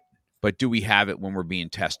mindset, but do we have it when we're being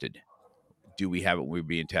tested?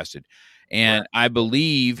 And I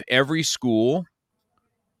believe every school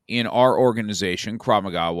in our organization, Krav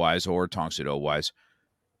Maga wise or Tong Soo Do wise,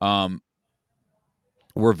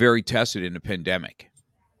 were very tested in the pandemic.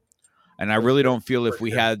 And I really don't feel if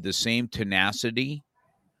we had the same tenacity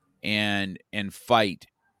and fight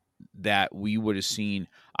that we would have seen.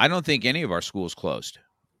 I don't think any of our schools closed.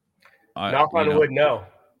 Knock on wood, no.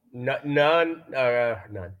 None.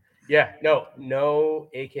 Yeah, no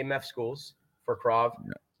AKMF schools for Krav.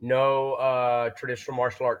 No traditional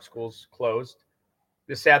martial arts schools closed.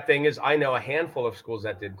 The sad thing is, I know a handful of schools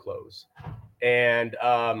that did close, and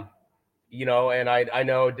and I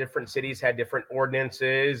know different cities had different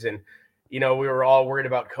ordinances, and we were all worried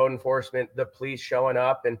about code enforcement, the police showing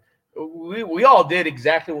up, and we all did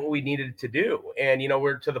exactly what we needed to do. And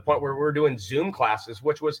we're to the point where we're doing Zoom classes,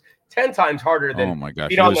 which was 10 times harder than. Oh my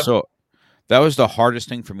gosh! That was the hardest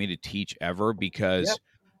thing for me to teach ever, because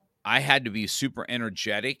I had to be super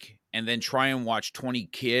energetic and then try and watch 20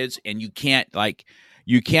 kids, and you can't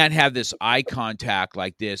have this eye contact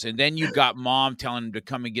like this. And then you got mom telling them to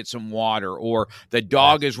come and get some water, or the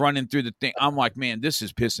dog is running through the thing. I'm like, man, this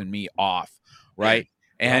is pissing me off. Right.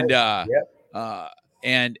 And,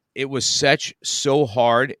 and it was so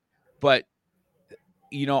hard, but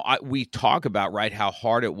we talk about, right, how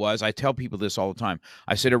hard it was. I tell people this all the time.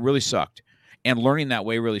 I said, it really sucked. And learning that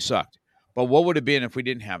way really sucked. But what would it have been if we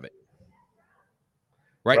didn't have it?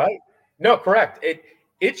 Right. No, correct.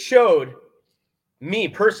 It showed me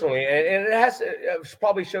personally, and it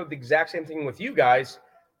probably showed the exact same thing with you guys,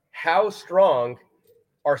 how strong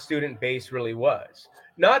our student base really was.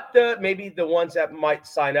 Not maybe the ones that might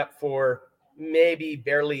sign up for maybe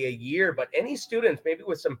barely a year, but any students maybe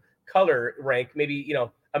with some color rank, maybe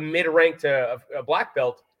a mid rank to a black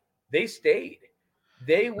belt, they stayed.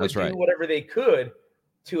 They would do whatever they could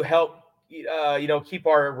to help keep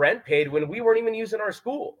our rent paid when we weren't even using our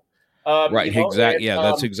school. Right. Exactly. Yeah,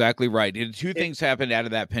 that's exactly right. Two things happened out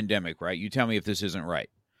of that pandemic, right? You tell me if this isn't right.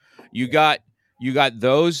 You got you got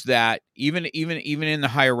those that even in the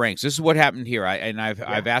higher ranks. This is what happened here.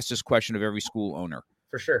 I've asked this question of every school owner.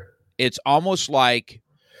 For sure. It's almost like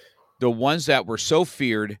the ones that were so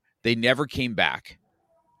feared, they never came back.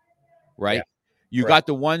 Right? Yeah. You got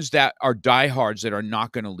the ones that are diehards that are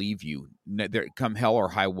not going to leave you come hell or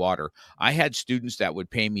high water. I had students that would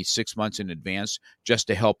pay me 6 months in advance just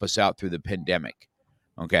to help us out through the pandemic.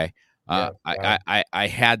 Okay. Yeah. I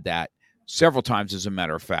had that several times, as a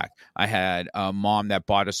matter of fact. I had a mom that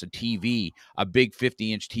bought us a TV, a big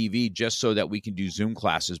 50-inch TV, just so that we can do Zoom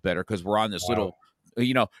classes better, because we're on this little,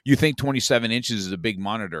 you think 27 inches is a big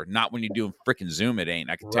monitor. Not when you're doing freaking Zoom, it ain't.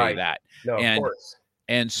 I can tell you that. No, of course.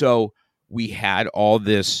 And so we had all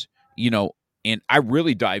this, and I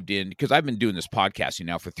really dived in, because I've been doing this podcasting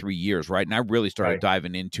now for 3 years, right? And I really started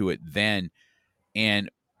diving into it then. And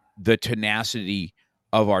the tenacity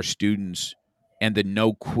of our students and the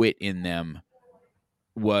no quit in them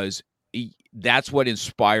that's what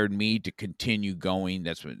inspired me to continue going.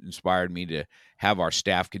 That's what inspired me to have our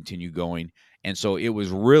staff continue going. And so it was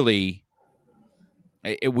really,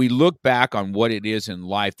 we look back on what it is in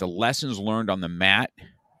life, the lessons learned on the mat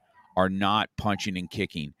are not punching and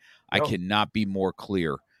kicking. I cannot be more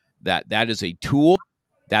clear that is a tool.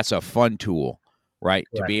 That's a fun tool, right?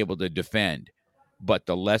 To be able to defend. But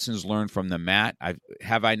the lessons learned from the mat,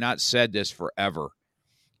 have I not said this forever?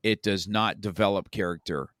 It does not develop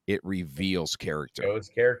character. It reveals character. Those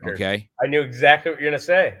characters. Okay. I knew exactly what you're going to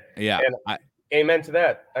say. Yeah. And amen to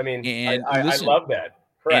that. I mean, I love that.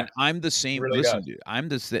 Correct. And I'm the same. Really listen, dude,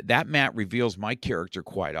 that mat reveals my character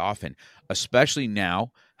quite often, especially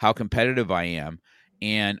now, how competitive I am.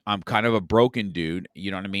 And I'm kind of a broken dude.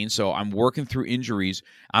 You know what I mean? So I'm working through injuries.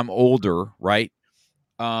 I'm older, right?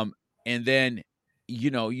 And then,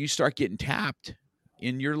 you start getting tapped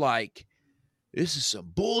and you're like, this is some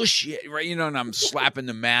bullshit, right? And I'm slapping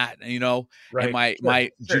the mat, Right. And my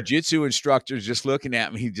jiu-jitsu instructor's just looking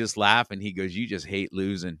at me, just laughing. He goes, you just hate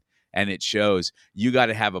losing. And it shows. You got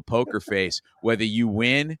to have a poker face, whether you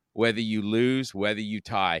win, whether you lose, whether you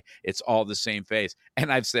tie. It's all the same face. And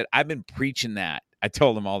I've been preaching that. I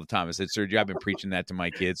told them all the time. I said, Sergio, I've been preaching that to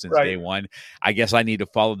my kids since day one. I guess I need to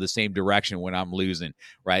follow the same direction when I'm losing,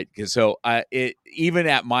 right? Because even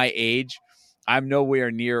at my age, I'm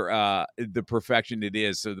nowhere near the perfection it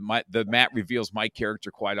is. So the mat reveals my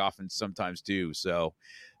character quite often, sometimes too. So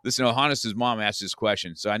listen, Johannes' mom asked this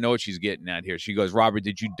question, so I know what she's getting at here. She goes, Robert,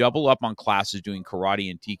 did you double up on classes doing karate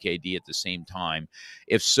and TKD at the same time?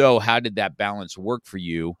 If so, how did that balance work for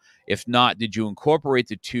you? If not, did you incorporate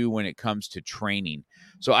the two when it comes to training?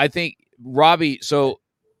 So I think, Robbie,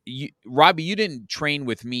 you didn't train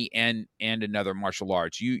with me and another martial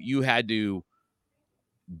arts. You had to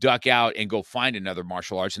duck out and go find another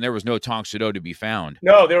martial arts, and there was no Tang Soo Do to be found.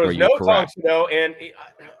 No, there was no Tang Soo Do, and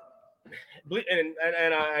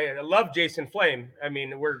I love Jason Flame. I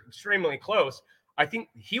mean, we're extremely close. I think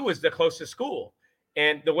he was the closest school,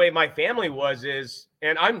 and the way my family is,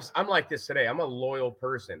 and I'm like this today. I'm a loyal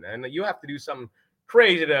person, and you have to do something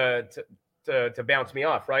crazy to bounce me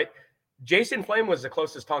off, right? Jason Flame was the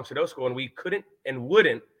closest Tang Soo Do school, and we couldn't and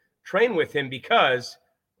wouldn't train with him because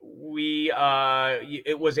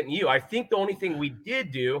it wasn't you. I think the only thing we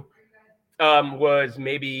did do was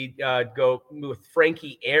maybe go with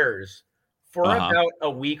Frankie Ayers for about a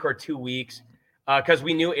week or 2 weeks, because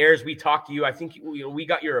we knew Ayers. We talked to you. I think we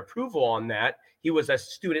got your approval on that. He was a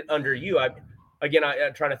student under you. I'm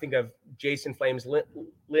trying to think of Jason Flame's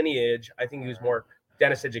lineage. I think he was more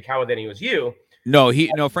Dennis Ijikawa than he was you. No,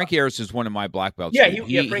 Frankie Ayers is one of my black belts. Yeah,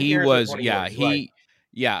 he was.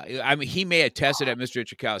 Yeah, I mean, he may have tested at Mr.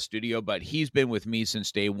 Ichikawa's studio, but he's been with me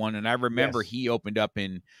since day one. And I remember he opened up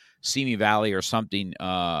in Simi Valley or something,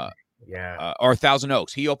 or Thousand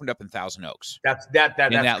Oaks. He opened up in Thousand Oaks. That's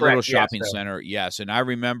little shopping center. Yes, and I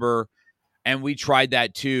remember, and we tried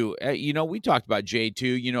that too. We talked about Jay too.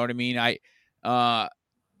 You know what I mean?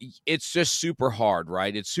 It's just super hard,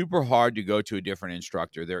 right? It's super hard to go to a different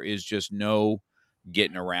instructor. There is just no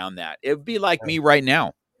getting around that. It'd be like me right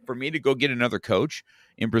now. For me to go get another coach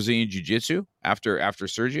in Brazilian Jiu-Jitsu after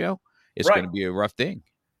Sergio, it's going to be a rough thing.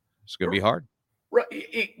 It's going to be hard. Right.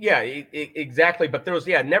 Yeah, exactly. But there was,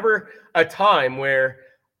 never a time where,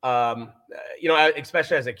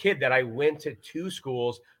 especially as a kid, that I went to two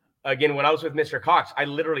schools. Again, when I was with Mr. Cox, I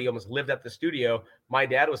literally almost lived at the studio. My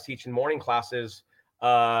dad was teaching morning classes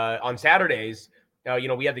on Saturdays.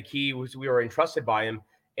 We had the key. We were entrusted by him.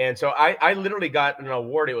 And so I literally got an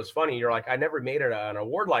award. It was funny. You're like, I never made an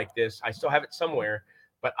award like this. I still have it somewhere.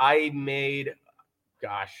 But I made,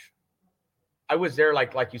 I was there,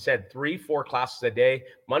 like you said, 3-4 classes a day,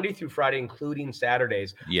 Monday through Friday, including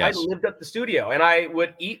Saturdays. Yes. I lived at the studio, and I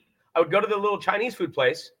would eat I would go to the little Chinese food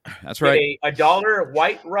place. That's Get right. a $1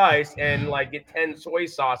 white rice and like get 10 soy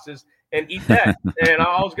sauces and eat that. And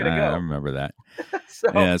I was gonna I go. remember that. So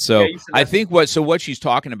Yeah. So you said I that's- think what she's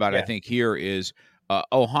talking about, I Yeah. think here is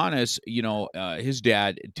Ohanes, his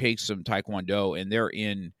dad takes some Taekwondo, and they're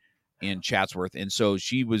in Chatsworth. And so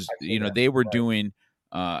she was, I've seen that. they were Right. doing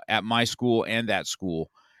at my school and that school.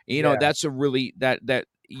 Yeah. That's a really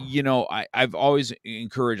I've always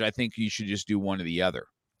encouraged, I think you should just do one or the other,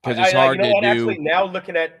 because it's hard you know to what, do. actually, now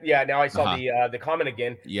looking at now I saw Uh-huh. the comment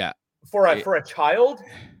again. Yeah. For a child,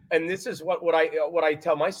 and this is what I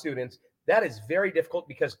tell my students, that is very difficult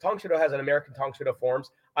because Tang Soo Do has an American Tang Soo Do forms.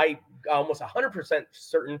 I almost 100%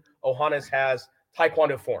 certain Ohanes has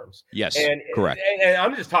Taekwondo forms. Yes. And correct. And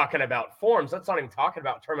I'm just talking about forms. Let's not even talking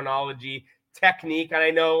about terminology, technique. And I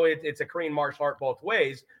know it's a Korean martial art both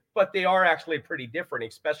ways, but they are actually pretty different,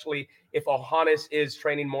 especially if Ohanes is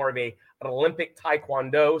training more of an Olympic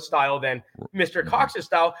Taekwondo style than Mr. Cox's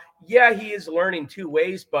style. Yeah, he is learning two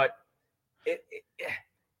ways, but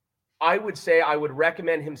I would say I would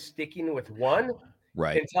recommend him sticking with one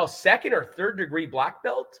Right. until second or third degree black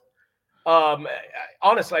belt.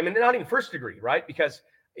 Honestly, I mean, not even first degree, right? Because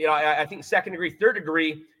I think second degree, third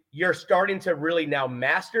degree, you're starting to really now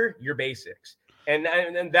master your basics. And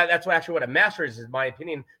that's actually what a master is, in my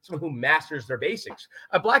opinion, someone who masters their basics.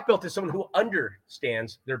 A black belt is someone who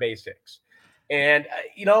understands their basics. And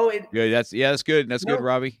Yeah, that's good. That's good,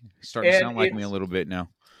 Robbie. Starting to and sound like me a it's- little bit now.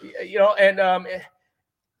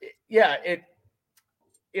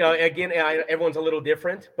 Again, everyone's a little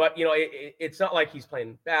different, but it's not like he's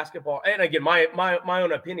playing basketball. And again, my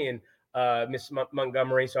own opinion, Miss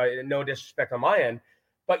Montgomery. So no disrespect on my end,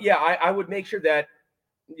 but yeah, I would make sure that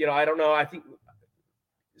I don't know. I think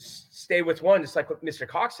stay with one, just like what Mr.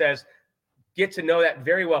 Cox says. Get to know that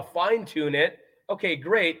very well, fine tune it. Okay,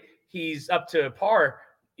 great. He's up to par,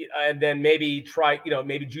 and then maybe try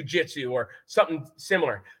maybe jujitsu or something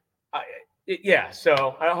similar.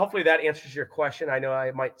 So hopefully that answers your question. I know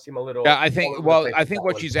I might seem a little. Yeah, I think. all over the Well, place I with think that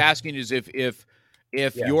what one. she's asking is if Yeah.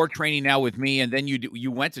 you're training now with me, and then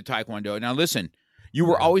you went to Taekwondo. Now, listen, you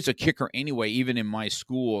were always a kicker anyway, even in my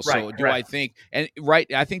school. So Right, do I correct. think? And right,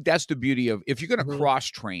 I think that's the beauty of if you're going to Mhm. cross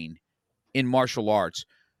train in martial arts,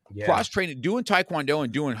 Yeah. cross training, doing Taekwondo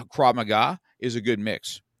and doing Krav Maga is a good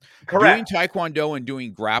mix. Correct. Doing Taekwondo and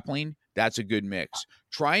doing grappling, that's a good mix.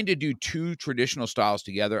 Trying to do two traditional styles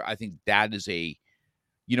together, I think that is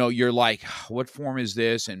you're like, what form is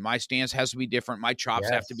this? And my stance has to be different. My chops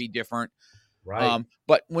have to Yes. be different. Right.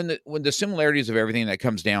 But when the similarities of everything that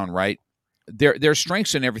comes down, right, there's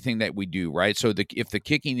strengths in everything that we do, right? So if the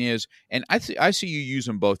kicking is, and I see you use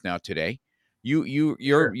them both now today.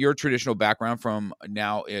 Your traditional background from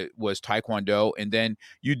now it was Taekwondo, and then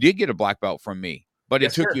you did get a black belt from me, but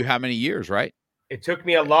Yes, it took sir. you how many years, right? It took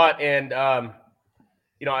me a lot, and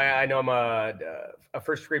I know I'm a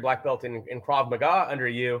first degree black belt in Krav Maga under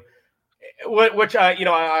you, which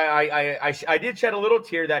I did shed a little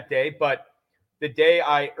tear that day, but the day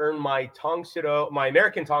I earned my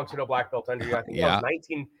American Tang Soo Do black belt under you, I think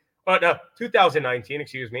that was 2019,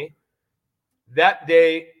 excuse me. That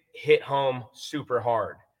day hit home super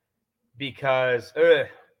hard because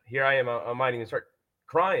here I am, I might even start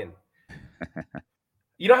crying.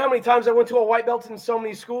 You know how many times I went to a white belt in so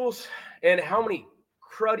many schools, and how many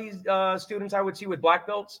cruddy students I would see with black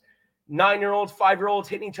belts, 9-year-olds, 5-year-olds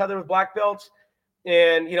hitting each other with black belts,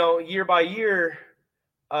 and year by year,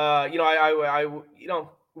 I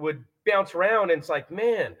would bounce around, and it's like,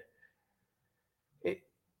 man,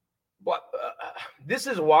 this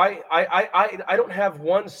is why I don't have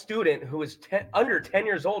one student who is under 10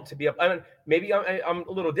 years old to be maybe I'm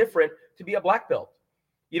a little different to be a black belt.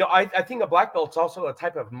 I think a black belt's also a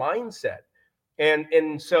type of mindset.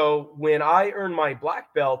 And so when I earned my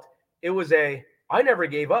black belt, it was I never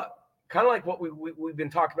gave up. Kind of like what we've been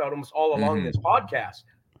talking about almost all along in this podcast.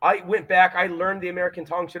 I went back, I learned the American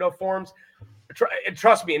Tang Soo Do forms.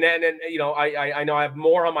 Trust me, and I know I have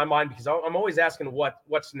more on my mind because I'm always asking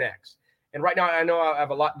what's next. And right now I know I have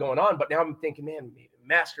a lot going on, but now I'm thinking, man,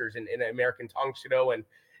 masters in American Tang Soo Do, and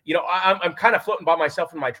I'm kind of floating by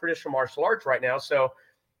myself in my traditional martial arts right now. So,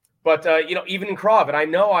 but even in Krav, and I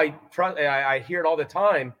know I hear it all the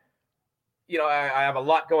time. I have a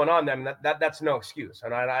lot going on. I mean, that's no excuse,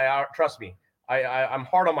 and I trust me. I'm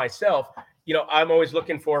hard on myself. I'm always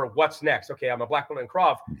looking for what's next. Okay, I'm a black belt in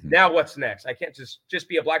Krav. Now what's next? I can't just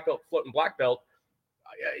be a black belt, floating black belt.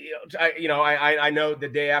 I know the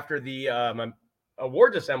day after the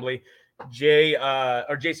awards assembly,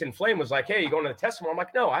 Jason Flame was like, "Hey, you going to the test tomorrow?" I'm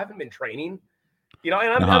like, "No, I haven't been training." And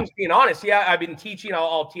I'm just being honest. Yeah, I've been teaching.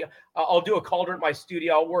 I'll do a cauldron at my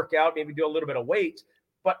studio. I'll work out, maybe do a little bit of weight.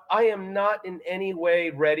 but I am not in any way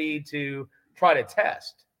ready to try to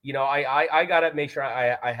test. I got to make sure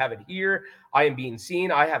I have it here. I am being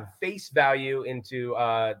seen. I have face value into,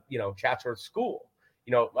 Chatsworth School,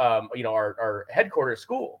 our headquarters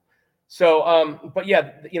school. So, but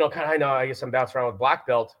yeah, kind of, I know, I guess I'm bouncing around with black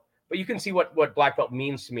belt, but you can see what black belt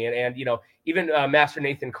means to me. And even Master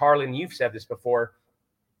Nathan Carlin, you've said this before.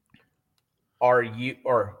 Were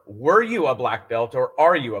you a black belt, or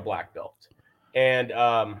are you a black belt? And,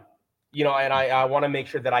 and I want to make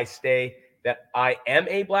sure that that I am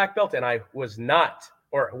a black belt, and I was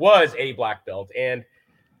a black belt. And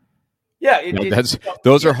yeah,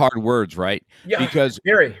 those are hard words, right? Yeah, because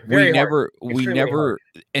very, very hard. we never,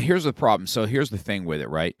 and here's the problem. So here's the thing with it,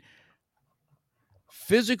 right?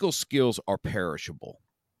 Physical skills are perishable.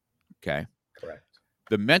 Okay. Correct.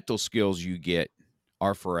 The mental skills you get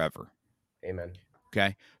are forever. Amen.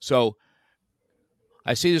 Okay. So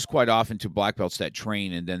I say this quite often to black belts that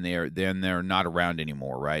train, and then they're not around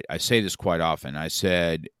anymore, right? I say this quite often. I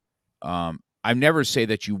said, I never say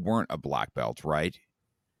that you weren't a black belt, right?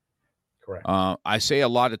 Correct. I say a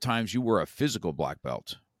lot of times you were a physical black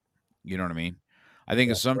belt. You know what I mean? I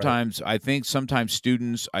think sometimes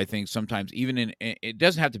students, sometimes even it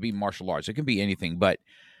doesn't have to be martial arts. It can be anything, but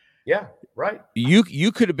yeah, right.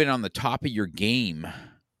 You could have been on the top of your game,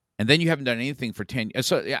 and then you haven't done anything for 10 years.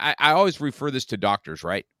 So I always refer this to doctors,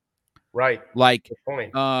 right? Right. Like, good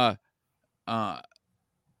point.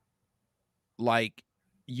 Like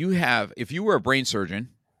if you were a brain surgeon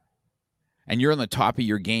and you're on the top of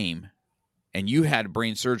your game and you had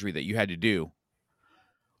brain surgery that you had to do,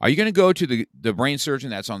 are you going to go to the brain surgeon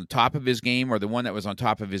that's on the top of his game, or the one that was on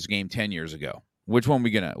top of his game 10 years ago? Which one are we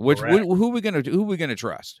going to, who are we going to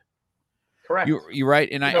trust? Correct. You're right.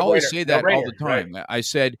 And I always say that all the time. Right. I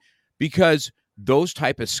said, because those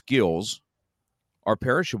type of skills are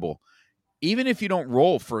perishable. Even if you don't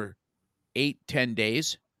roll for 8-10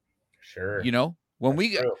 days. Sure. When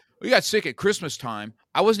we got sick at Christmas time,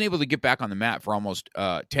 I wasn't able to get back on the mat for almost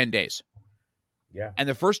 10 days. Yeah. And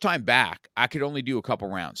the first time back, I could only do a couple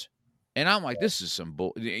rounds. And I'm like, this is some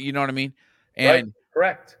bull. You know what I mean? And right.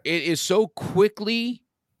 Correct. It is so quickly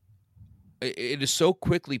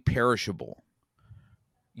perishable,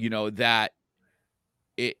 that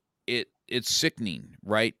it's sickening,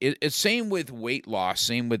 right? It's same with weight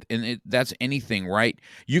loss, that's anything, right?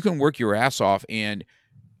 You can work your ass off, and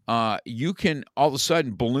you can all of a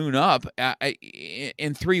sudden balloon up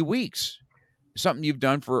in 3 weeks. Something you've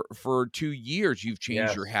done for 2 years, you've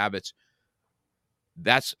changed your habits.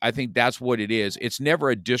 I think that's what it is. It's never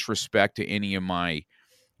a disrespect to any of my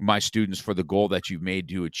students for the goal that you've made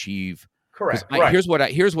to achieve. Correct.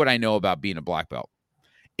 Here's what I know about being a black belt.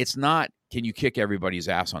 It's not, can you kick everybody's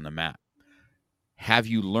ass on the mat? Have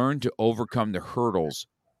you learned to overcome the hurdles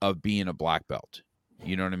of being a black belt?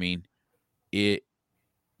 You know what I mean?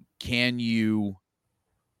 Can you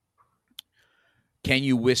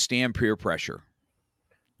withstand peer pressure?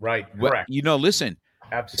 Right. Correct. Listen.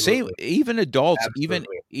 Absolutely. Even adults,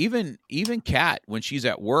 Absolutely. even Kat, when she's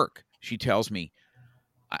at work, she tells me,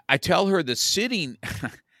 I tell her the sitting,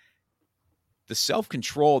 the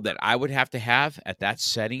self-control that I would have to have at that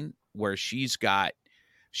setting where she's in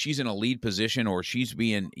a lead position, or she's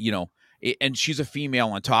being, and she's a female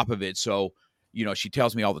on top of it. So, she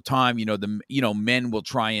tells me all the time, men will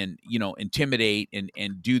try and, intimidate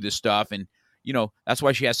and do this stuff. And, that's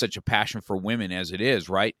why she has such a passion for women as it is.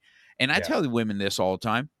 Right. And I tell the women this all the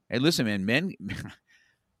time. Hey, listen, man, men,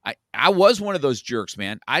 I was one of those jerks,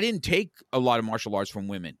 man. I didn't take a lot of martial arts from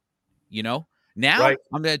women, Now I'm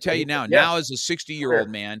going to tell you now as a 60-year-old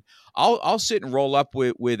man, I'll sit and roll up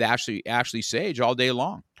with Ashley Sage all day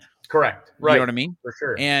long. Correct. Right. You know what I mean? For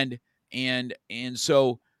sure. And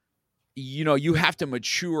so, you have to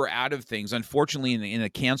mature out of things. Unfortunately, in a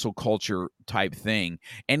cancel culture type thing,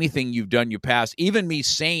 anything you've done in your past, even me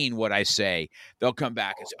saying what I say, they'll come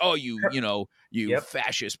back and say, "Oh, you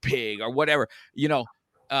fascist pig," or whatever.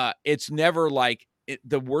 It's never like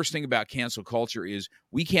the worst thing about cancel culture is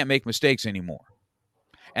we can't make mistakes anymore.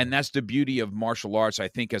 And that's the beauty of martial arts, I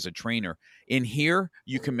think, as a trainer. In here,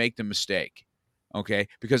 you can make the mistake, okay?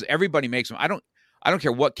 Because everybody makes them. I don't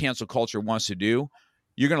care what cancel culture wants to do.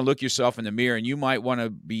 You're going to look yourself in the mirror, and you might want to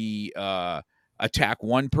be attack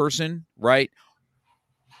one person, right?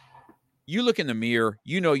 You look in the mirror,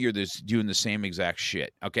 you're doing the same exact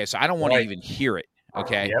shit. Okay, so I don't want to even hear it.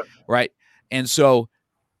 Okay, right? And so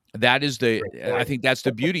that is I think that's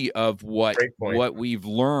the beauty of what we've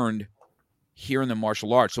learned here in the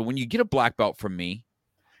martial arts. So when you get a black belt from me,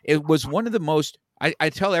 it was one of the most. I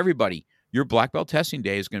tell everybody, your black belt testing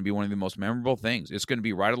day is going to be one of the most memorable things. It's going to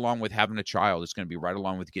be right along with having a child. It's going to be right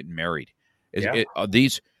along with getting married.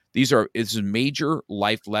 It's a major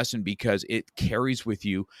life lesson because it carries with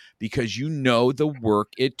you because you know the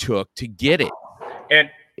work it took to get it. And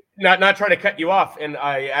not trying to cut you off, and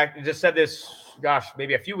I just said this, gosh,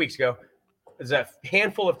 maybe a few weeks ago. There's a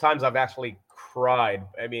handful of times I've actually cried.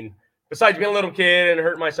 I mean, besides being a little kid and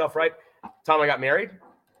hurting myself, right? The time I got married,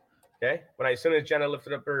 okay? As soon as Jenna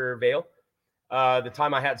lifted up her veil, the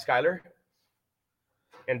time I had Skylar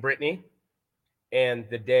and Brittany, and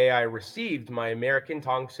the day I received my American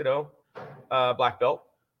Tong Soo Do black belt,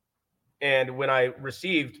 and when I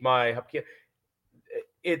received my Hapkido,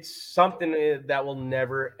 it's something that will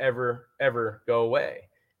never, ever, ever go away.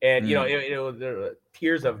 And you know, it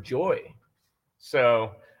tears of joy.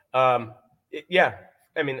 So, yeah,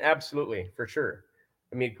 I mean, absolutely, for sure.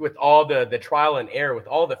 I mean, with all the trial and error, with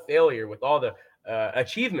all the failure, with all the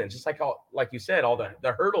achievements, just like you said, all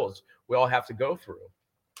the hurdles we all have to go through.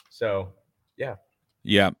 So, yeah.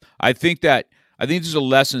 Yeah. I think these are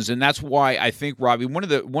lessons, and that's why I think, Robbie, one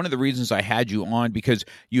of the reasons I had you on, because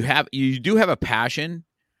you do have a passion,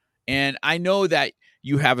 and I know that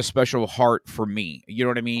you have a special heart for me. You know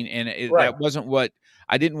what I mean? And that wasn't what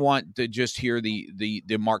I didn't want to just hear the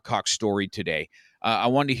Mark Cox story today. I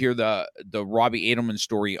wanted to hear the Robbie Edelman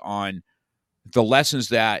story on the lessons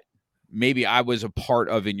that maybe I was a part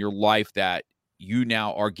of in your life that you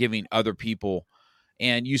now are giving other people.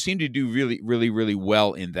 And you seem to do really, really, really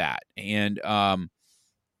well in that. And, thank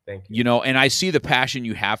you. You know, and I see the passion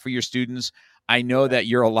you have for your students. I know that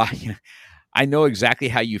you're a lot. I know exactly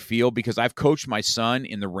how you feel because I've coached my son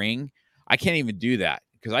in the ring. I can't even do that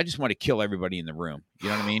because I just want to kill everybody in the room. You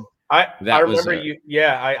know what I mean? I remember you.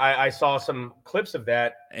 Yeah, I saw some clips of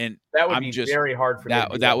that, and that would be very hard for me.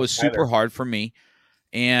 That was super hard for me,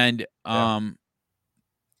 and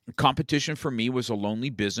competition for me was a lonely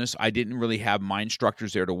business. I didn't really have my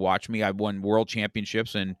instructors there to watch me. I won world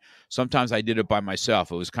championships, and sometimes I did it by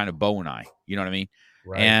myself. It was kind of Bo and I. You know what I mean?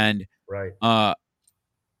 Right. And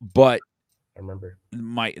but I remember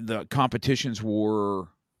the competitions were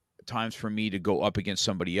times for me to go up against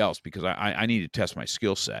somebody else because I need to test my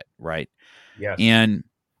skill set, right? Yes. And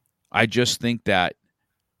I just think that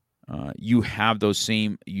you have those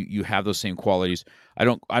same you have those same qualities. I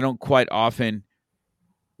don't quite often.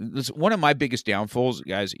 This, one of my biggest downfalls,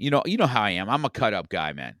 guys. You know how I am. I'm a cut up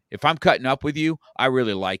guy, man. If I'm cutting up with you, I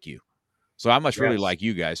really like you. So I must really like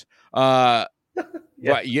you guys. Yes.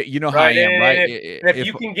 Right, you know how I am, right? And if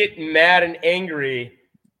you can get mad and angry.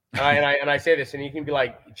 And I say this, and you can be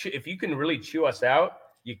like, if you can really chew us out,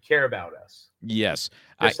 you care about us. Yes,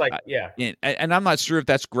 and I'm not sure if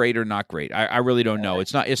that's great or not great. I really don't know.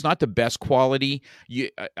 It's not the best quality.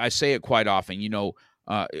 I say it quite often. You know,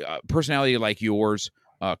 personality like yours,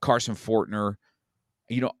 Carson Fortner.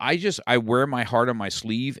 You know, I wear my heart on my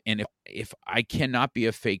sleeve, and if I cannot be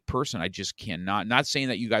a fake person, I just cannot. Not saying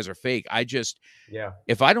that you guys are fake.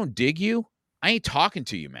 If I don't dig you, I ain't talking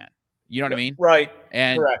to you, man. You know what I mean? Right.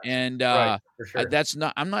 And correct. And right, for sure. that's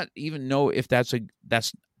not. I'm not even know if that's.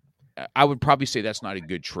 I would probably say that's not a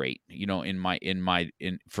good trait. You know, to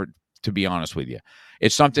be honest with you,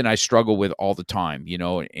 it's something I struggle with all the time. You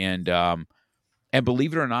know, and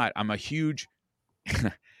believe it or not, I'm a huge.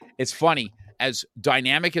 It's funny, as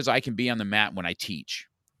dynamic as I can be on the mat when I teach,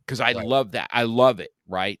 because I love that. I love it.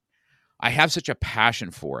 Right. I have such a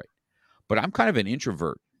passion for it, but I'm kind of an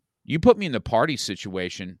introvert. You put me in the party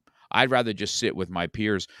situation, I'd rather just sit with my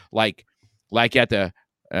peers, like at the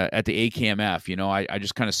AKMF. You know, I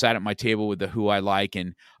just kind of sat at my table with who I like,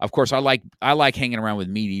 and of course I like hanging around with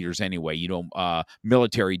meat eaters anyway. You know,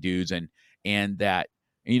 military dudes and that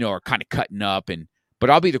are kind of cutting up, but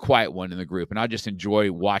I'll be the quiet one in the group, and I just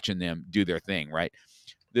enjoy watching them do their thing. Right.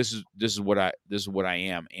 This is what I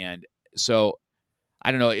am, and so. I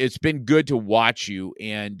don't know. It's been good to watch you.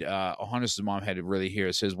 And Ohanis' mom had to really hear.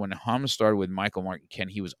 It says when Ohana started with Michael, Mark, and Ken,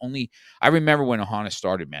 I remember when Ohana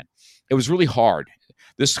started, man. It was really hard.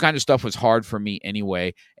 This kind of stuff was hard for me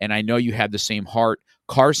anyway. And I know you have the same heart.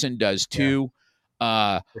 Carson does too.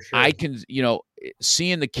 For sure. I can,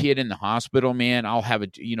 seeing the kid in the hospital, man, I'll have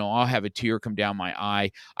a tear come down my eye.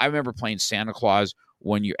 I remember playing Santa Claus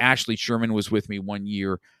one year. Ashley Sherman was with me one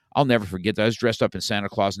year. I'll never forget that. I was dressed up in Santa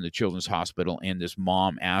Claus in the Children's Hospital, and this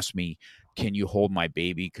mom asked me, "Can you hold my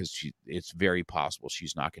baby? Because it's very possible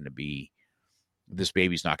this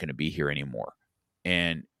baby's not going to be here anymore,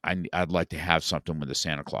 and I'd like to have something with the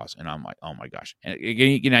Santa Claus." And I'm like, "Oh my gosh!" And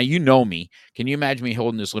you know me. Can you imagine me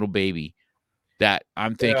holding this little baby that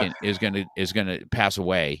I'm thinking is gonna pass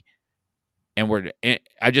away, and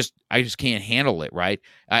I just can't handle it, right?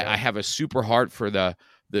 I have a super heart for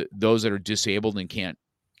those that are disabled and can't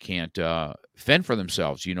fend for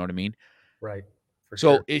themselves. You know what I mean? Right.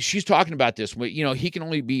 So she's talking about this. You know, he can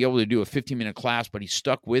only be able to do a 15-minute class, but he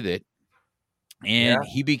stuck with it. And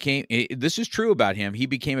he became, this is true about him. He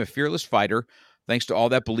became a fearless fighter thanks to all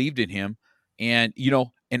that believed in him. And, you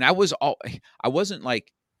know, and I wasn't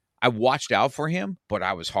like, I watched out for him, but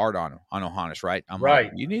I was hard on him, on Ohanis, right? I'm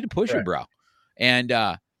like, you need to push your bro. And,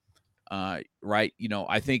 right. You know,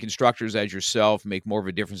 I think instructors as yourself make more of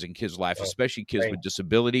a difference in kids' lives, especially kids with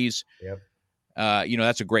disabilities. Yep. You know,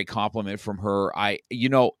 that's a great compliment from her. You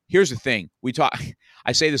know, here's the thing.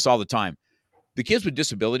 I say this all the time. The kids with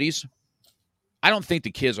disabilities, I don't think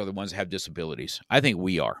the kids are the ones that have disabilities. I think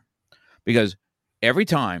we are. Because every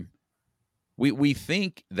time we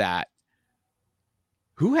think that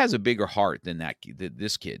who has a bigger heart than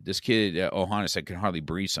this kid? This kid, Ohanis, that can hardly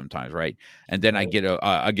breathe sometimes, right? And then I get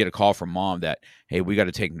a call from mom that, hey, we got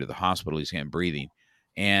to take him to the hospital. He's getting breathing.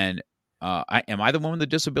 And am I the one with the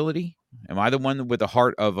disability? Am I the one with the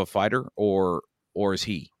heart of a fighter, or is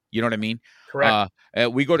he? You know what I mean? Correct.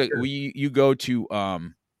 You go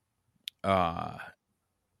to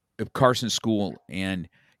Carson School and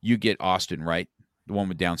you get Austin, right? The one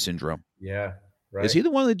with Down syndrome. Yeah. Right. Is he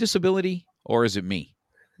the one with the disability, or is it me?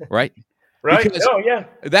 Right? Right. Because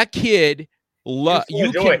that kid,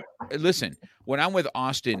 listen, when I'm with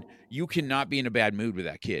Austin, you cannot be in a bad mood with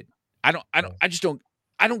that kid. I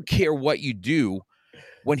don't care what you do.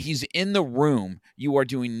 When he's in the room, you are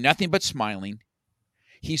doing nothing but smiling.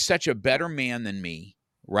 He's such a better man than me,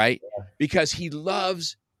 right? Yeah. Because he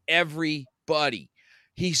loves everybody.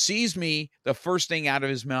 He sees me, the first thing out of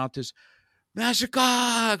his mouth is, Master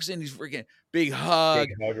Cox, and he's freaking big hug.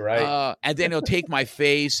 Right. And then he'll take my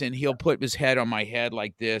face and he'll put his head on my head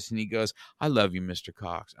like this, and he goes, I love you, Mr.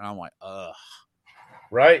 Cox. And I'm like, ugh.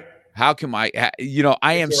 Right. How can I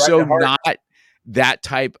am so not that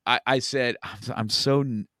type. I said, I'm so,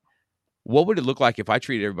 what would it look like if I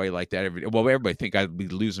treated everybody like that? Everybody think I'd be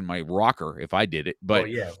losing my rocker if I did it. But,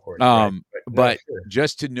 of course. But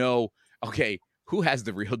just to know, okay, who has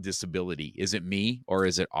the real disability? Is it me or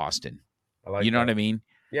is it Austin? You know what I mean?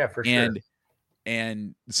 Yeah, for sure.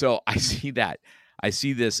 And so I see that. I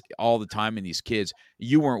see this all the time in these kids.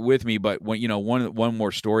 You weren't with me, but when, you know, one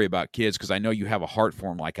more story about kids, because I know you have a heart for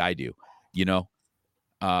them like I do. You know,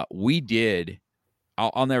 we did.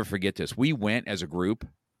 I'll never forget this. We went as a group.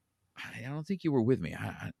 I don't think you were with me.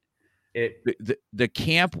 The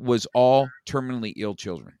camp was all terminally ill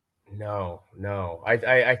children. No.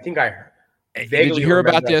 I think I did you hear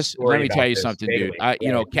about this? Let me tell you something, dude.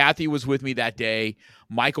 You know, Kathy was with me that day.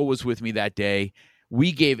 Michael was with me that day.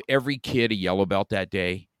 We gave every kid a yellow belt that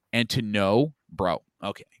day. And to know, bro,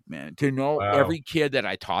 okay, man, to know every kid that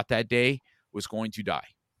I taught that day was going to die.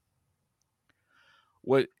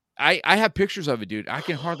 What I have pictures of it, dude. I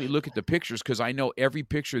can hardly look at the pictures because I know every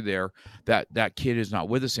picture there that kid is not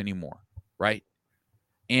with us anymore, right?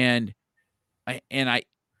 And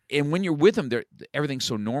when you're with them, everything's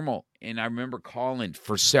so normal. And I remember calling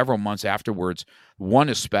for several months afterwards. One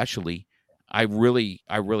especially, I really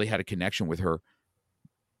had a connection with her.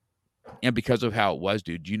 And because of how it was,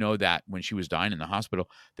 dude, you know that when she was dying in the hospital,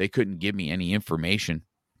 they couldn't give me any information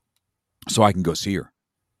so I can go see her.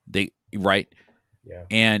 Right? Yeah.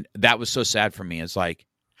 And that was so sad for me. It's like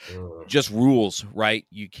just rules, right?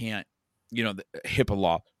 You can't, you know, the HIPAA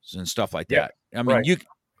laws and stuff like that. I mean,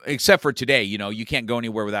 except for today, you know, you can't go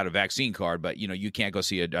anywhere without a vaccine card, but, you know, you can't go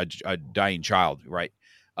see a dying child, right?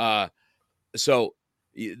 So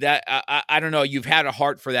that, I don't know. You've had a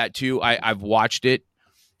heart for that too. I've watched it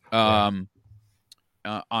on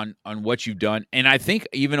what you've done. And I think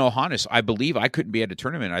even Ohanis, I believe I couldn't be at a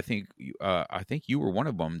tournament. I think you were one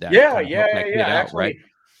of them. That Actually, right?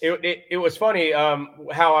 It was funny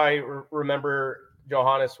how I remember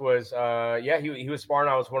Johannes was, he was sparring.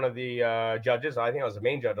 I was one of the judges. I think I was the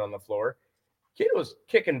main judge on the floor. Kid was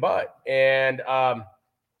kicking butt. And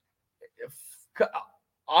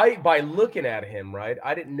by looking at him, right,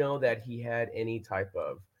 I didn't know that he had any type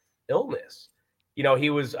of illness. You know, he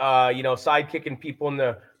was, side kicking people in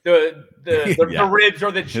the ribs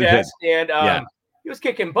or the chest. And he was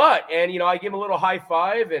kicking butt. And, you know, I gave him a little high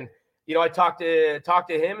five, and, you know, I talked to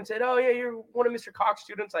him and said, oh, yeah, you're one of Mr. Cox's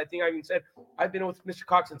students. I think I even said, I've been with Mr.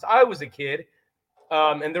 Cox since I was a kid.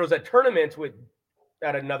 And there was a tournament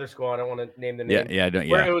at another school. I don't want to name the name.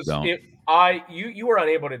 You were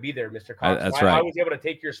unable to be there, Mr. Cox. That's right. I was able to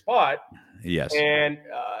take your spot. Yes. And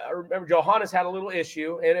I remember Johannes had a little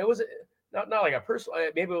issue, and it was not like a personal,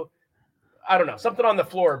 maybe, I don't know, something on the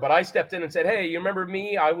floor. But I stepped in and said, hey, you remember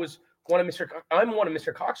me? I'm one of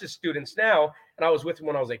Mr. Cox's students now, and I was with him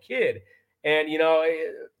when I was a kid. And, you know,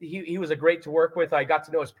 he was a great to work with. I got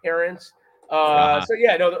to know his parents. So,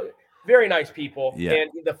 yeah, no, very nice people. Yeah.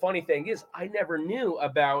 And the funny thing is, I never knew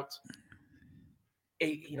about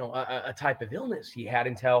a type of illness he had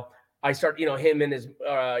until I started, him and his,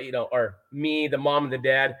 or me, the mom and the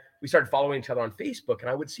dad, we started following each other on Facebook, and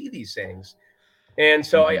I would see these things. And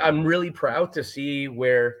so I'm really proud to see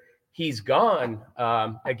where he's gone.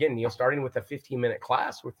 Again, starting with a 15-minute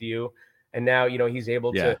class with you, and now, he's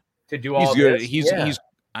able to do all this. He's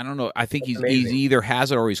I don't know. I think he's either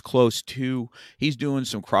has it or he's close to. He's doing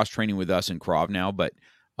some cross training with us in Krav now, but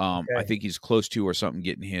I think he's close to or something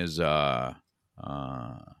getting his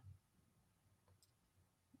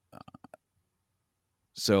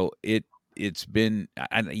so it's been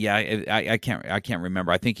I can't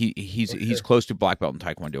remember. I think he's close to black belt in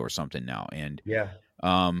Taekwondo or something now, and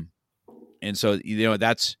and so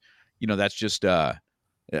that's just a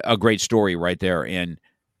great story right there. And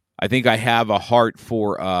I think I have a heart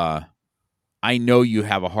for I know you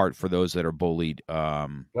have a heart for those that are bullied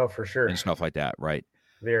for sure, and stuff like that, right?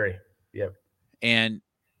 Very. Yep. And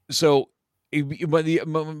so but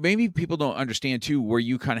maybe people don't understand too where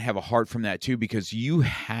you kind of have a heart from that too, because you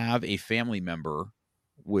have a family member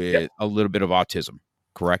with a little bit of autism,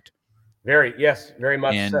 correct? Yes, very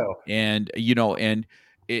much so. And and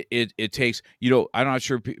it takes, I'm not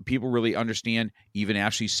sure people really understand, even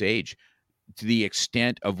Ashley Sage, to the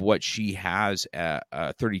extent of what she has, a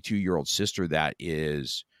 32-year-old sister that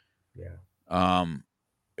is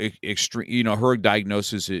extreme. Her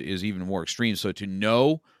diagnosis is even more extreme. So to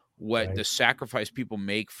know what the sacrifice people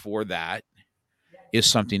make for that is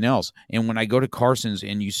something else. And when I go to Carson's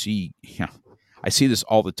and you see, I see this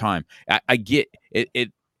all the time. I get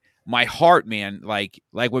it. My heart, man, like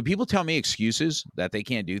when people tell me excuses that they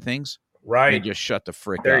can't do things, they just shut the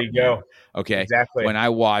frick up. There you go. Okay. Exactly. When I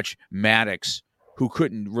watch Maddox, who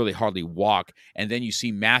couldn't really hardly walk, and then you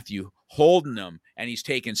see Matthew holding him, and he's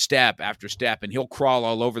taking step after step, and he'll crawl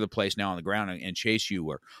all over the place now on the ground and chase you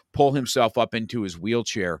or pull himself up into his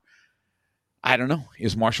wheelchair. I don't know.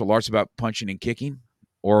 Is martial arts about punching and kicking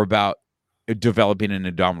or about developing an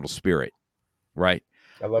indomitable spirit, right?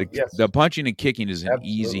 The punching and kicking is an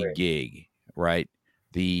easy gig, right?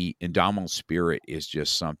 The indomitable spirit is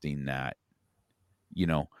just something that,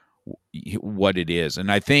 what it is.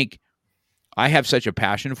 And I think I have such a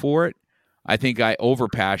passion for it. I think I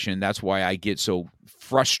overpassion. That's why I get so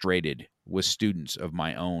frustrated with students of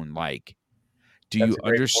my own. Like, do you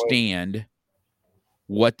understand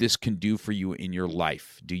what this can do for you in your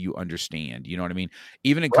life? Do you understand? You know what I mean?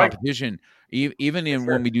 Even in competition, even in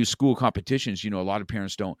when we do school competitions, a lot of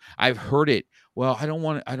parents don't. I've heard it. Well, I don't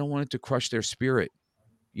want it to crush their spirit.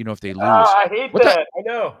 If they lose. I hate that. I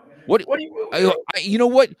know. What do you know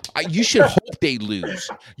what? You should hope they lose.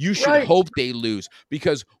 You should hope they lose,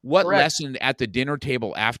 because what lesson at the dinner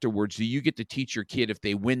table afterwards do you get to teach your kid if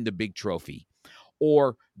they win the big trophy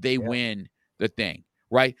or they win the thing,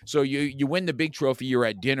 right? So you win the big trophy, you're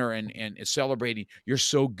at dinner and celebrating. You're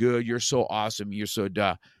so good. You're so awesome. You're so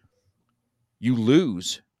duh. You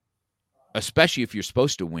lose, especially if you're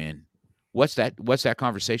supposed to win. What's that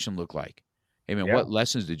conversation look like? Hey, man, what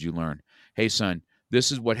lessons did you learn? Hey, son,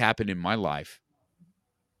 this is what happened in my life.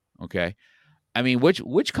 Okay. I mean,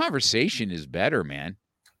 which conversation is better, man?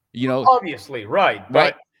 Obviously, right.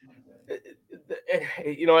 But,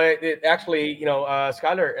 it actually,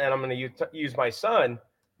 Skylar, and I'm going to use my son.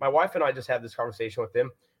 My wife and I just had this conversation with him.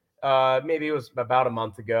 Maybe it was about a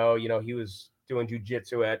month ago. He was doing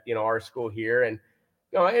jujitsu at, our school here. And,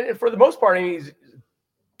 and for the most part,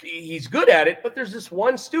 he's good at it. But there's this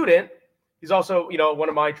one student. He's also, one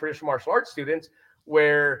of my traditional martial arts students,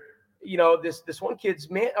 where, this one kid's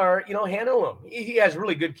handling him. He has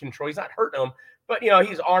really good control. He's not hurting him, but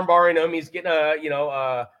he's arm barring him. He's getting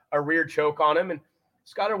a rear choke on him. And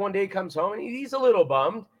Skylar one day comes home and he's a little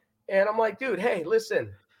bummed. And I'm like, dude, hey,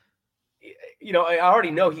 listen, I already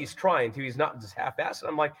know he's trying to. He's not just half-assed.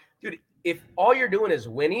 I'm like, dude, if all you're doing is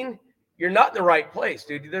winning, you're not in the right place,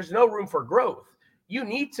 dude. There's no room for growth. You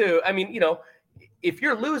need to. If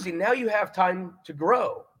you're losing, now you have time to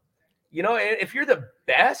grow. And if you're the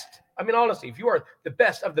best, honestly, if you are the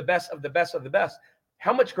best of the best of the best of the best,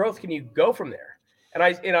 how much growth can you go from there? And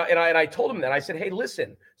I told him that. I said, hey,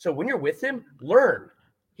 listen, so when you're with him, learn.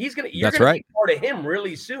 You're going to be part of him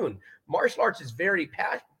really soon. Martial arts is very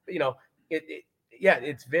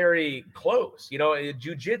it's very close.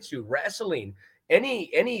 Jiu-jitsu, wrestling,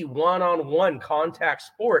 any one-on-one contact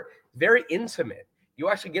sport, very intimate. You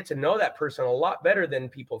actually get to know that person a lot better than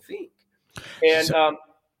people think. And,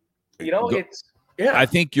 I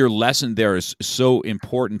think your lesson there is so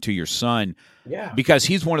important to your son. Yeah. Because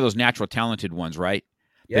he's one of those natural talented ones, right?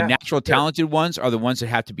 Yeah. The natural talented ones are the ones that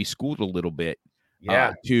have to be schooled a little bit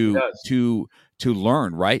Yeah, he does. to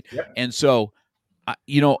learn, right? Yep. And so,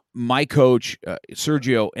 my coach,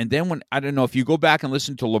 Sergio, and then I don't know if you go back and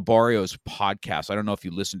listen to Labario's podcast. I don't know if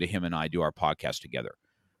you listen to him and I do our podcast together.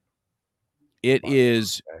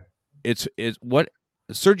 It's what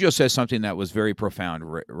Sergio says, something that was very profound,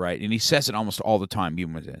 right? And he says it almost all the time,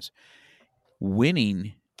 even with this.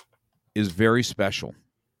 Winning is very special,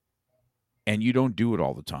 and you don't do it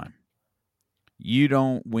all the time. You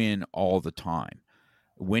don't win all the time.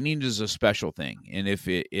 Winning is a special thing, and if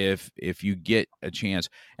you get a chance,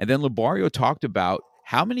 and then Labario talked about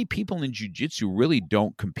how many people in jiu-jitsu really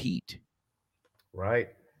don't compete. Right.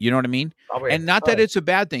 You know what I mean? Probably and not that it's a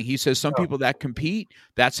bad thing. He says some No. people that compete,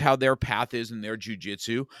 that's how their path is in their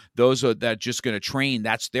jiu-jitsu. Those that just going to train,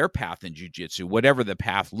 that's their path in jiu-jitsu, whatever the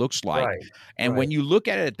path looks like. Right. And Right. when you look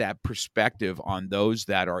at it, that perspective on those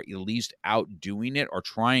that are at least out doing it or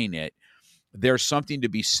trying it, there's something to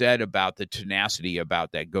be said about the tenacity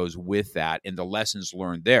about that goes with that and the lessons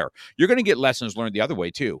learned there. You're going to get lessons learned the other way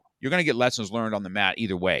too. You're going to get lessons learned on the mat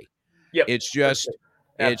either way. Yep. It's just,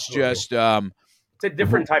 Absolutely. it's a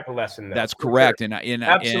different type of lesson, though. that's correct. Sure. And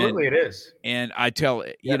Absolutely, it is. And I tell,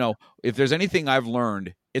 if there's anything I've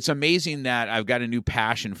learned, it's amazing that I've got a new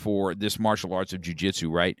passion for this martial arts of jiu-jitsu,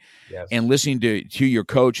 right? Yes. And listening to your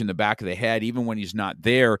coach in the back of the head, even when he's not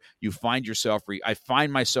there, you find yourself, I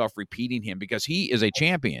find myself repeating him because he is a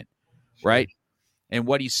champion, right? And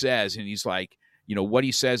what he says, and he's like, what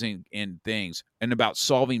he says in things and about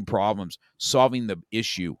solving problems, solving the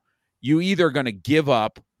issue. You either going to give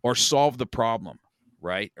up or solve the problem,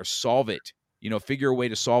 right? Or solve it, figure a way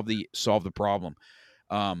to solve the problem.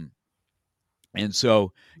 And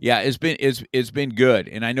so, yeah, it's been good.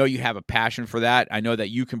 And I know you have a passion for that. I know that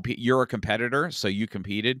you compete, you're a competitor, so you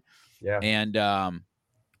competed. Yeah. And,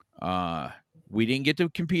 we didn't get to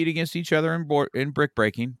compete against each other in brick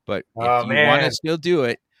breaking, but if you want to still do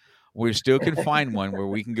it, we still can find one where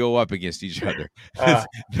we can go up against each other.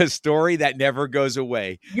 The story that never goes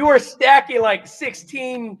away. You were stacking like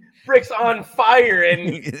 16 bricks on fire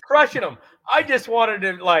and crushing them. I just wanted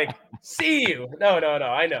to see you. No,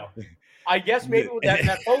 I know. I guess maybe with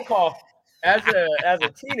that phone call as a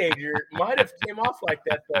teenager might have came off like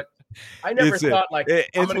that, but I never thought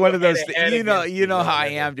it's one of those things. You know how I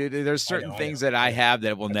am, dude. There's certain things that I have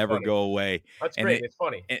that will never go away. That's great. It's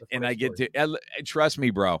funny. And I get to trust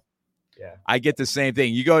me, bro. Yeah. I get the same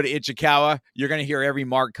thing. You go to Ichikawa, you're going to hear every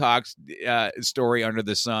Mark Cox story under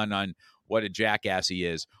the sun on what a jackass he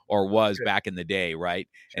is or was back in the day, right?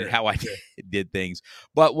 Sure. And how I did things.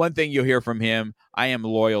 But one thing you'll hear from him, I am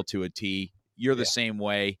loyal to a T. You're the same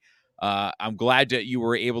way. I'm glad that you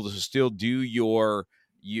were able to still do your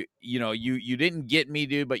you didn't get me,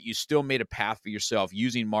 dude, but you still made a path for yourself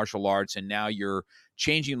using martial arts, and now you're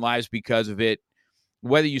changing lives because of it.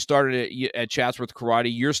 Whether you started at Chatsworth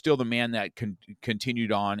Karate, you're still the man that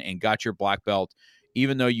continued on and got your black belt,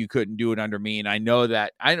 even though you couldn't do it under me. And I know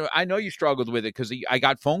that I know you struggled with it because I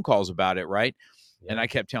got phone calls about it, right? Yeah. And I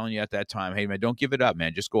kept telling you at that time, hey man, don't give it up,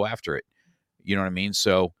 man. Just go after it. You know what I mean?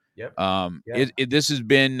 So, this has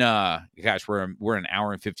been, gosh, we're an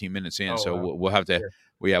hour and 15 minutes in, so we'll have to,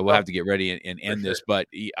 we'll have to get ready and end this. But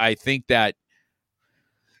I think that,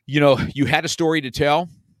 you had a story to tell.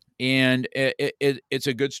 And it's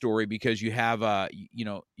a good story because you have,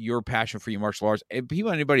 your passion for your martial arts. And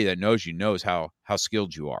anybody that knows you knows how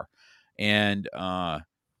skilled you are, and but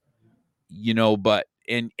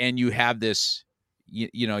you have this,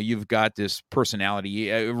 you've got this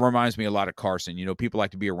personality. It reminds me a lot of Carson. People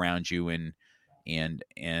like to be around you and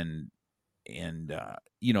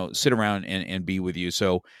sit around and be with you.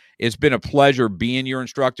 So it's been a pleasure being your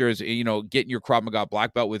instructor. As getting your Krav Maga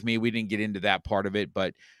black belt with me. We didn't get into that part of it,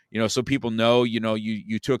 but. So people know,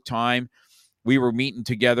 you took time. We were meeting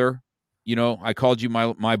together. I called you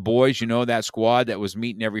my boys, that squad that was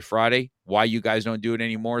meeting every Friday. Why you guys don't do it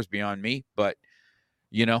anymore is beyond me. But,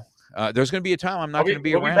 there's going to be a time I'm not going to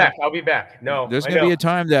be around. I'll be back. No, there's going to be a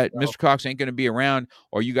time that Mr. Cox ain't going to be around,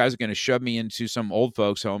 or you guys are going to shove me into some old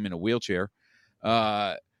folks home in a wheelchair.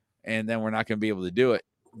 And then we're not going to be able to do it.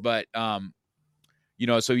 But,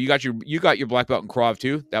 so you got your black belt in Krav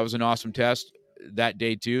too. That was an awesome test. That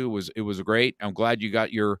day too it was great. I'm glad you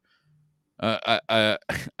got your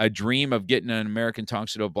a dream of getting an American Tang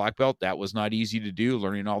Soo Do black belt. That was not easy to do,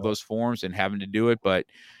 learning all those forms and having to do it. But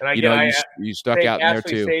you stuck out in there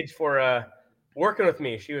too. Sage for working with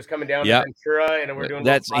me. She was coming down to Ventura, and we're doing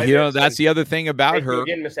that's the other thing about her.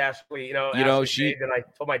 Again, Miss Ashley, Ashley Sage, and I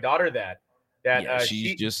told my daughter that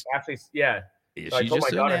she's just Ashley. Yeah. So I told my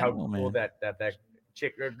daughter how cool that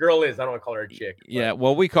chick or girl is. I don't want to call her a chick. Yeah,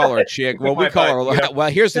 well, we call her a chick. Well, we call her. Yeah. Well,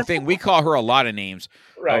 here's the thing: we call her a lot of names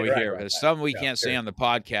over here. Right. Some we can't say on the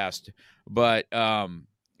podcast, but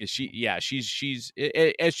she's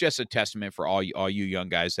it's just a testament for all you young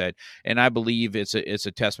guys and I believe it's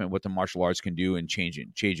a testament what the martial arts can do in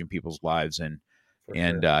changing people's lives, and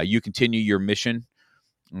you continue your mission,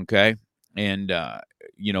 okay, and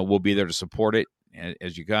we'll be there to support it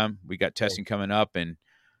as you come. We got testing coming up, and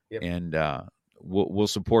we'll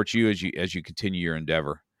support you as you continue your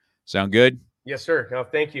endeavor. Sound good? Yes, sir. No,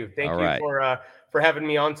 thank you for having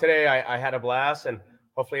me on today. I had a blast, and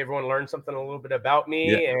hopefully everyone learned something a little bit about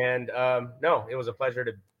me. Yeah. And it was a pleasure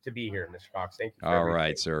to be here, Mr. Cox. Thank you. All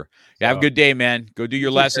right, sir. Have a good day, man. Go do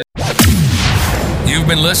your lesson. You've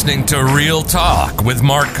been listening to Real Talk with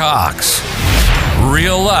Mark Cox.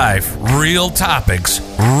 Real life, real topics,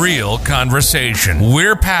 real conversation.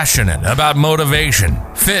 We're passionate about motivation,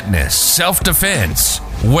 fitness, self-defense,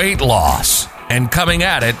 weight loss, and coming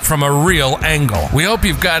at it from a real angle. We hope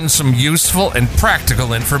you've gotten some useful and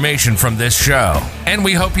practical information from this show. And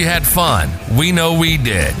we hope you had fun. We know we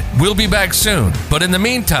did. We'll be back soon. But in the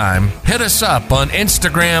meantime, hit us up on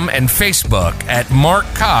Instagram and Facebook at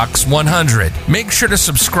MarkCox100. Make sure to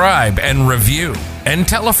subscribe and review. And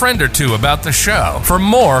tell a friend or two about the show. For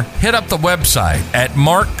more, hit up the website at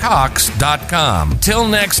markcox.com. Till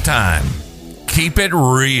next time, keep it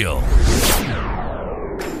real.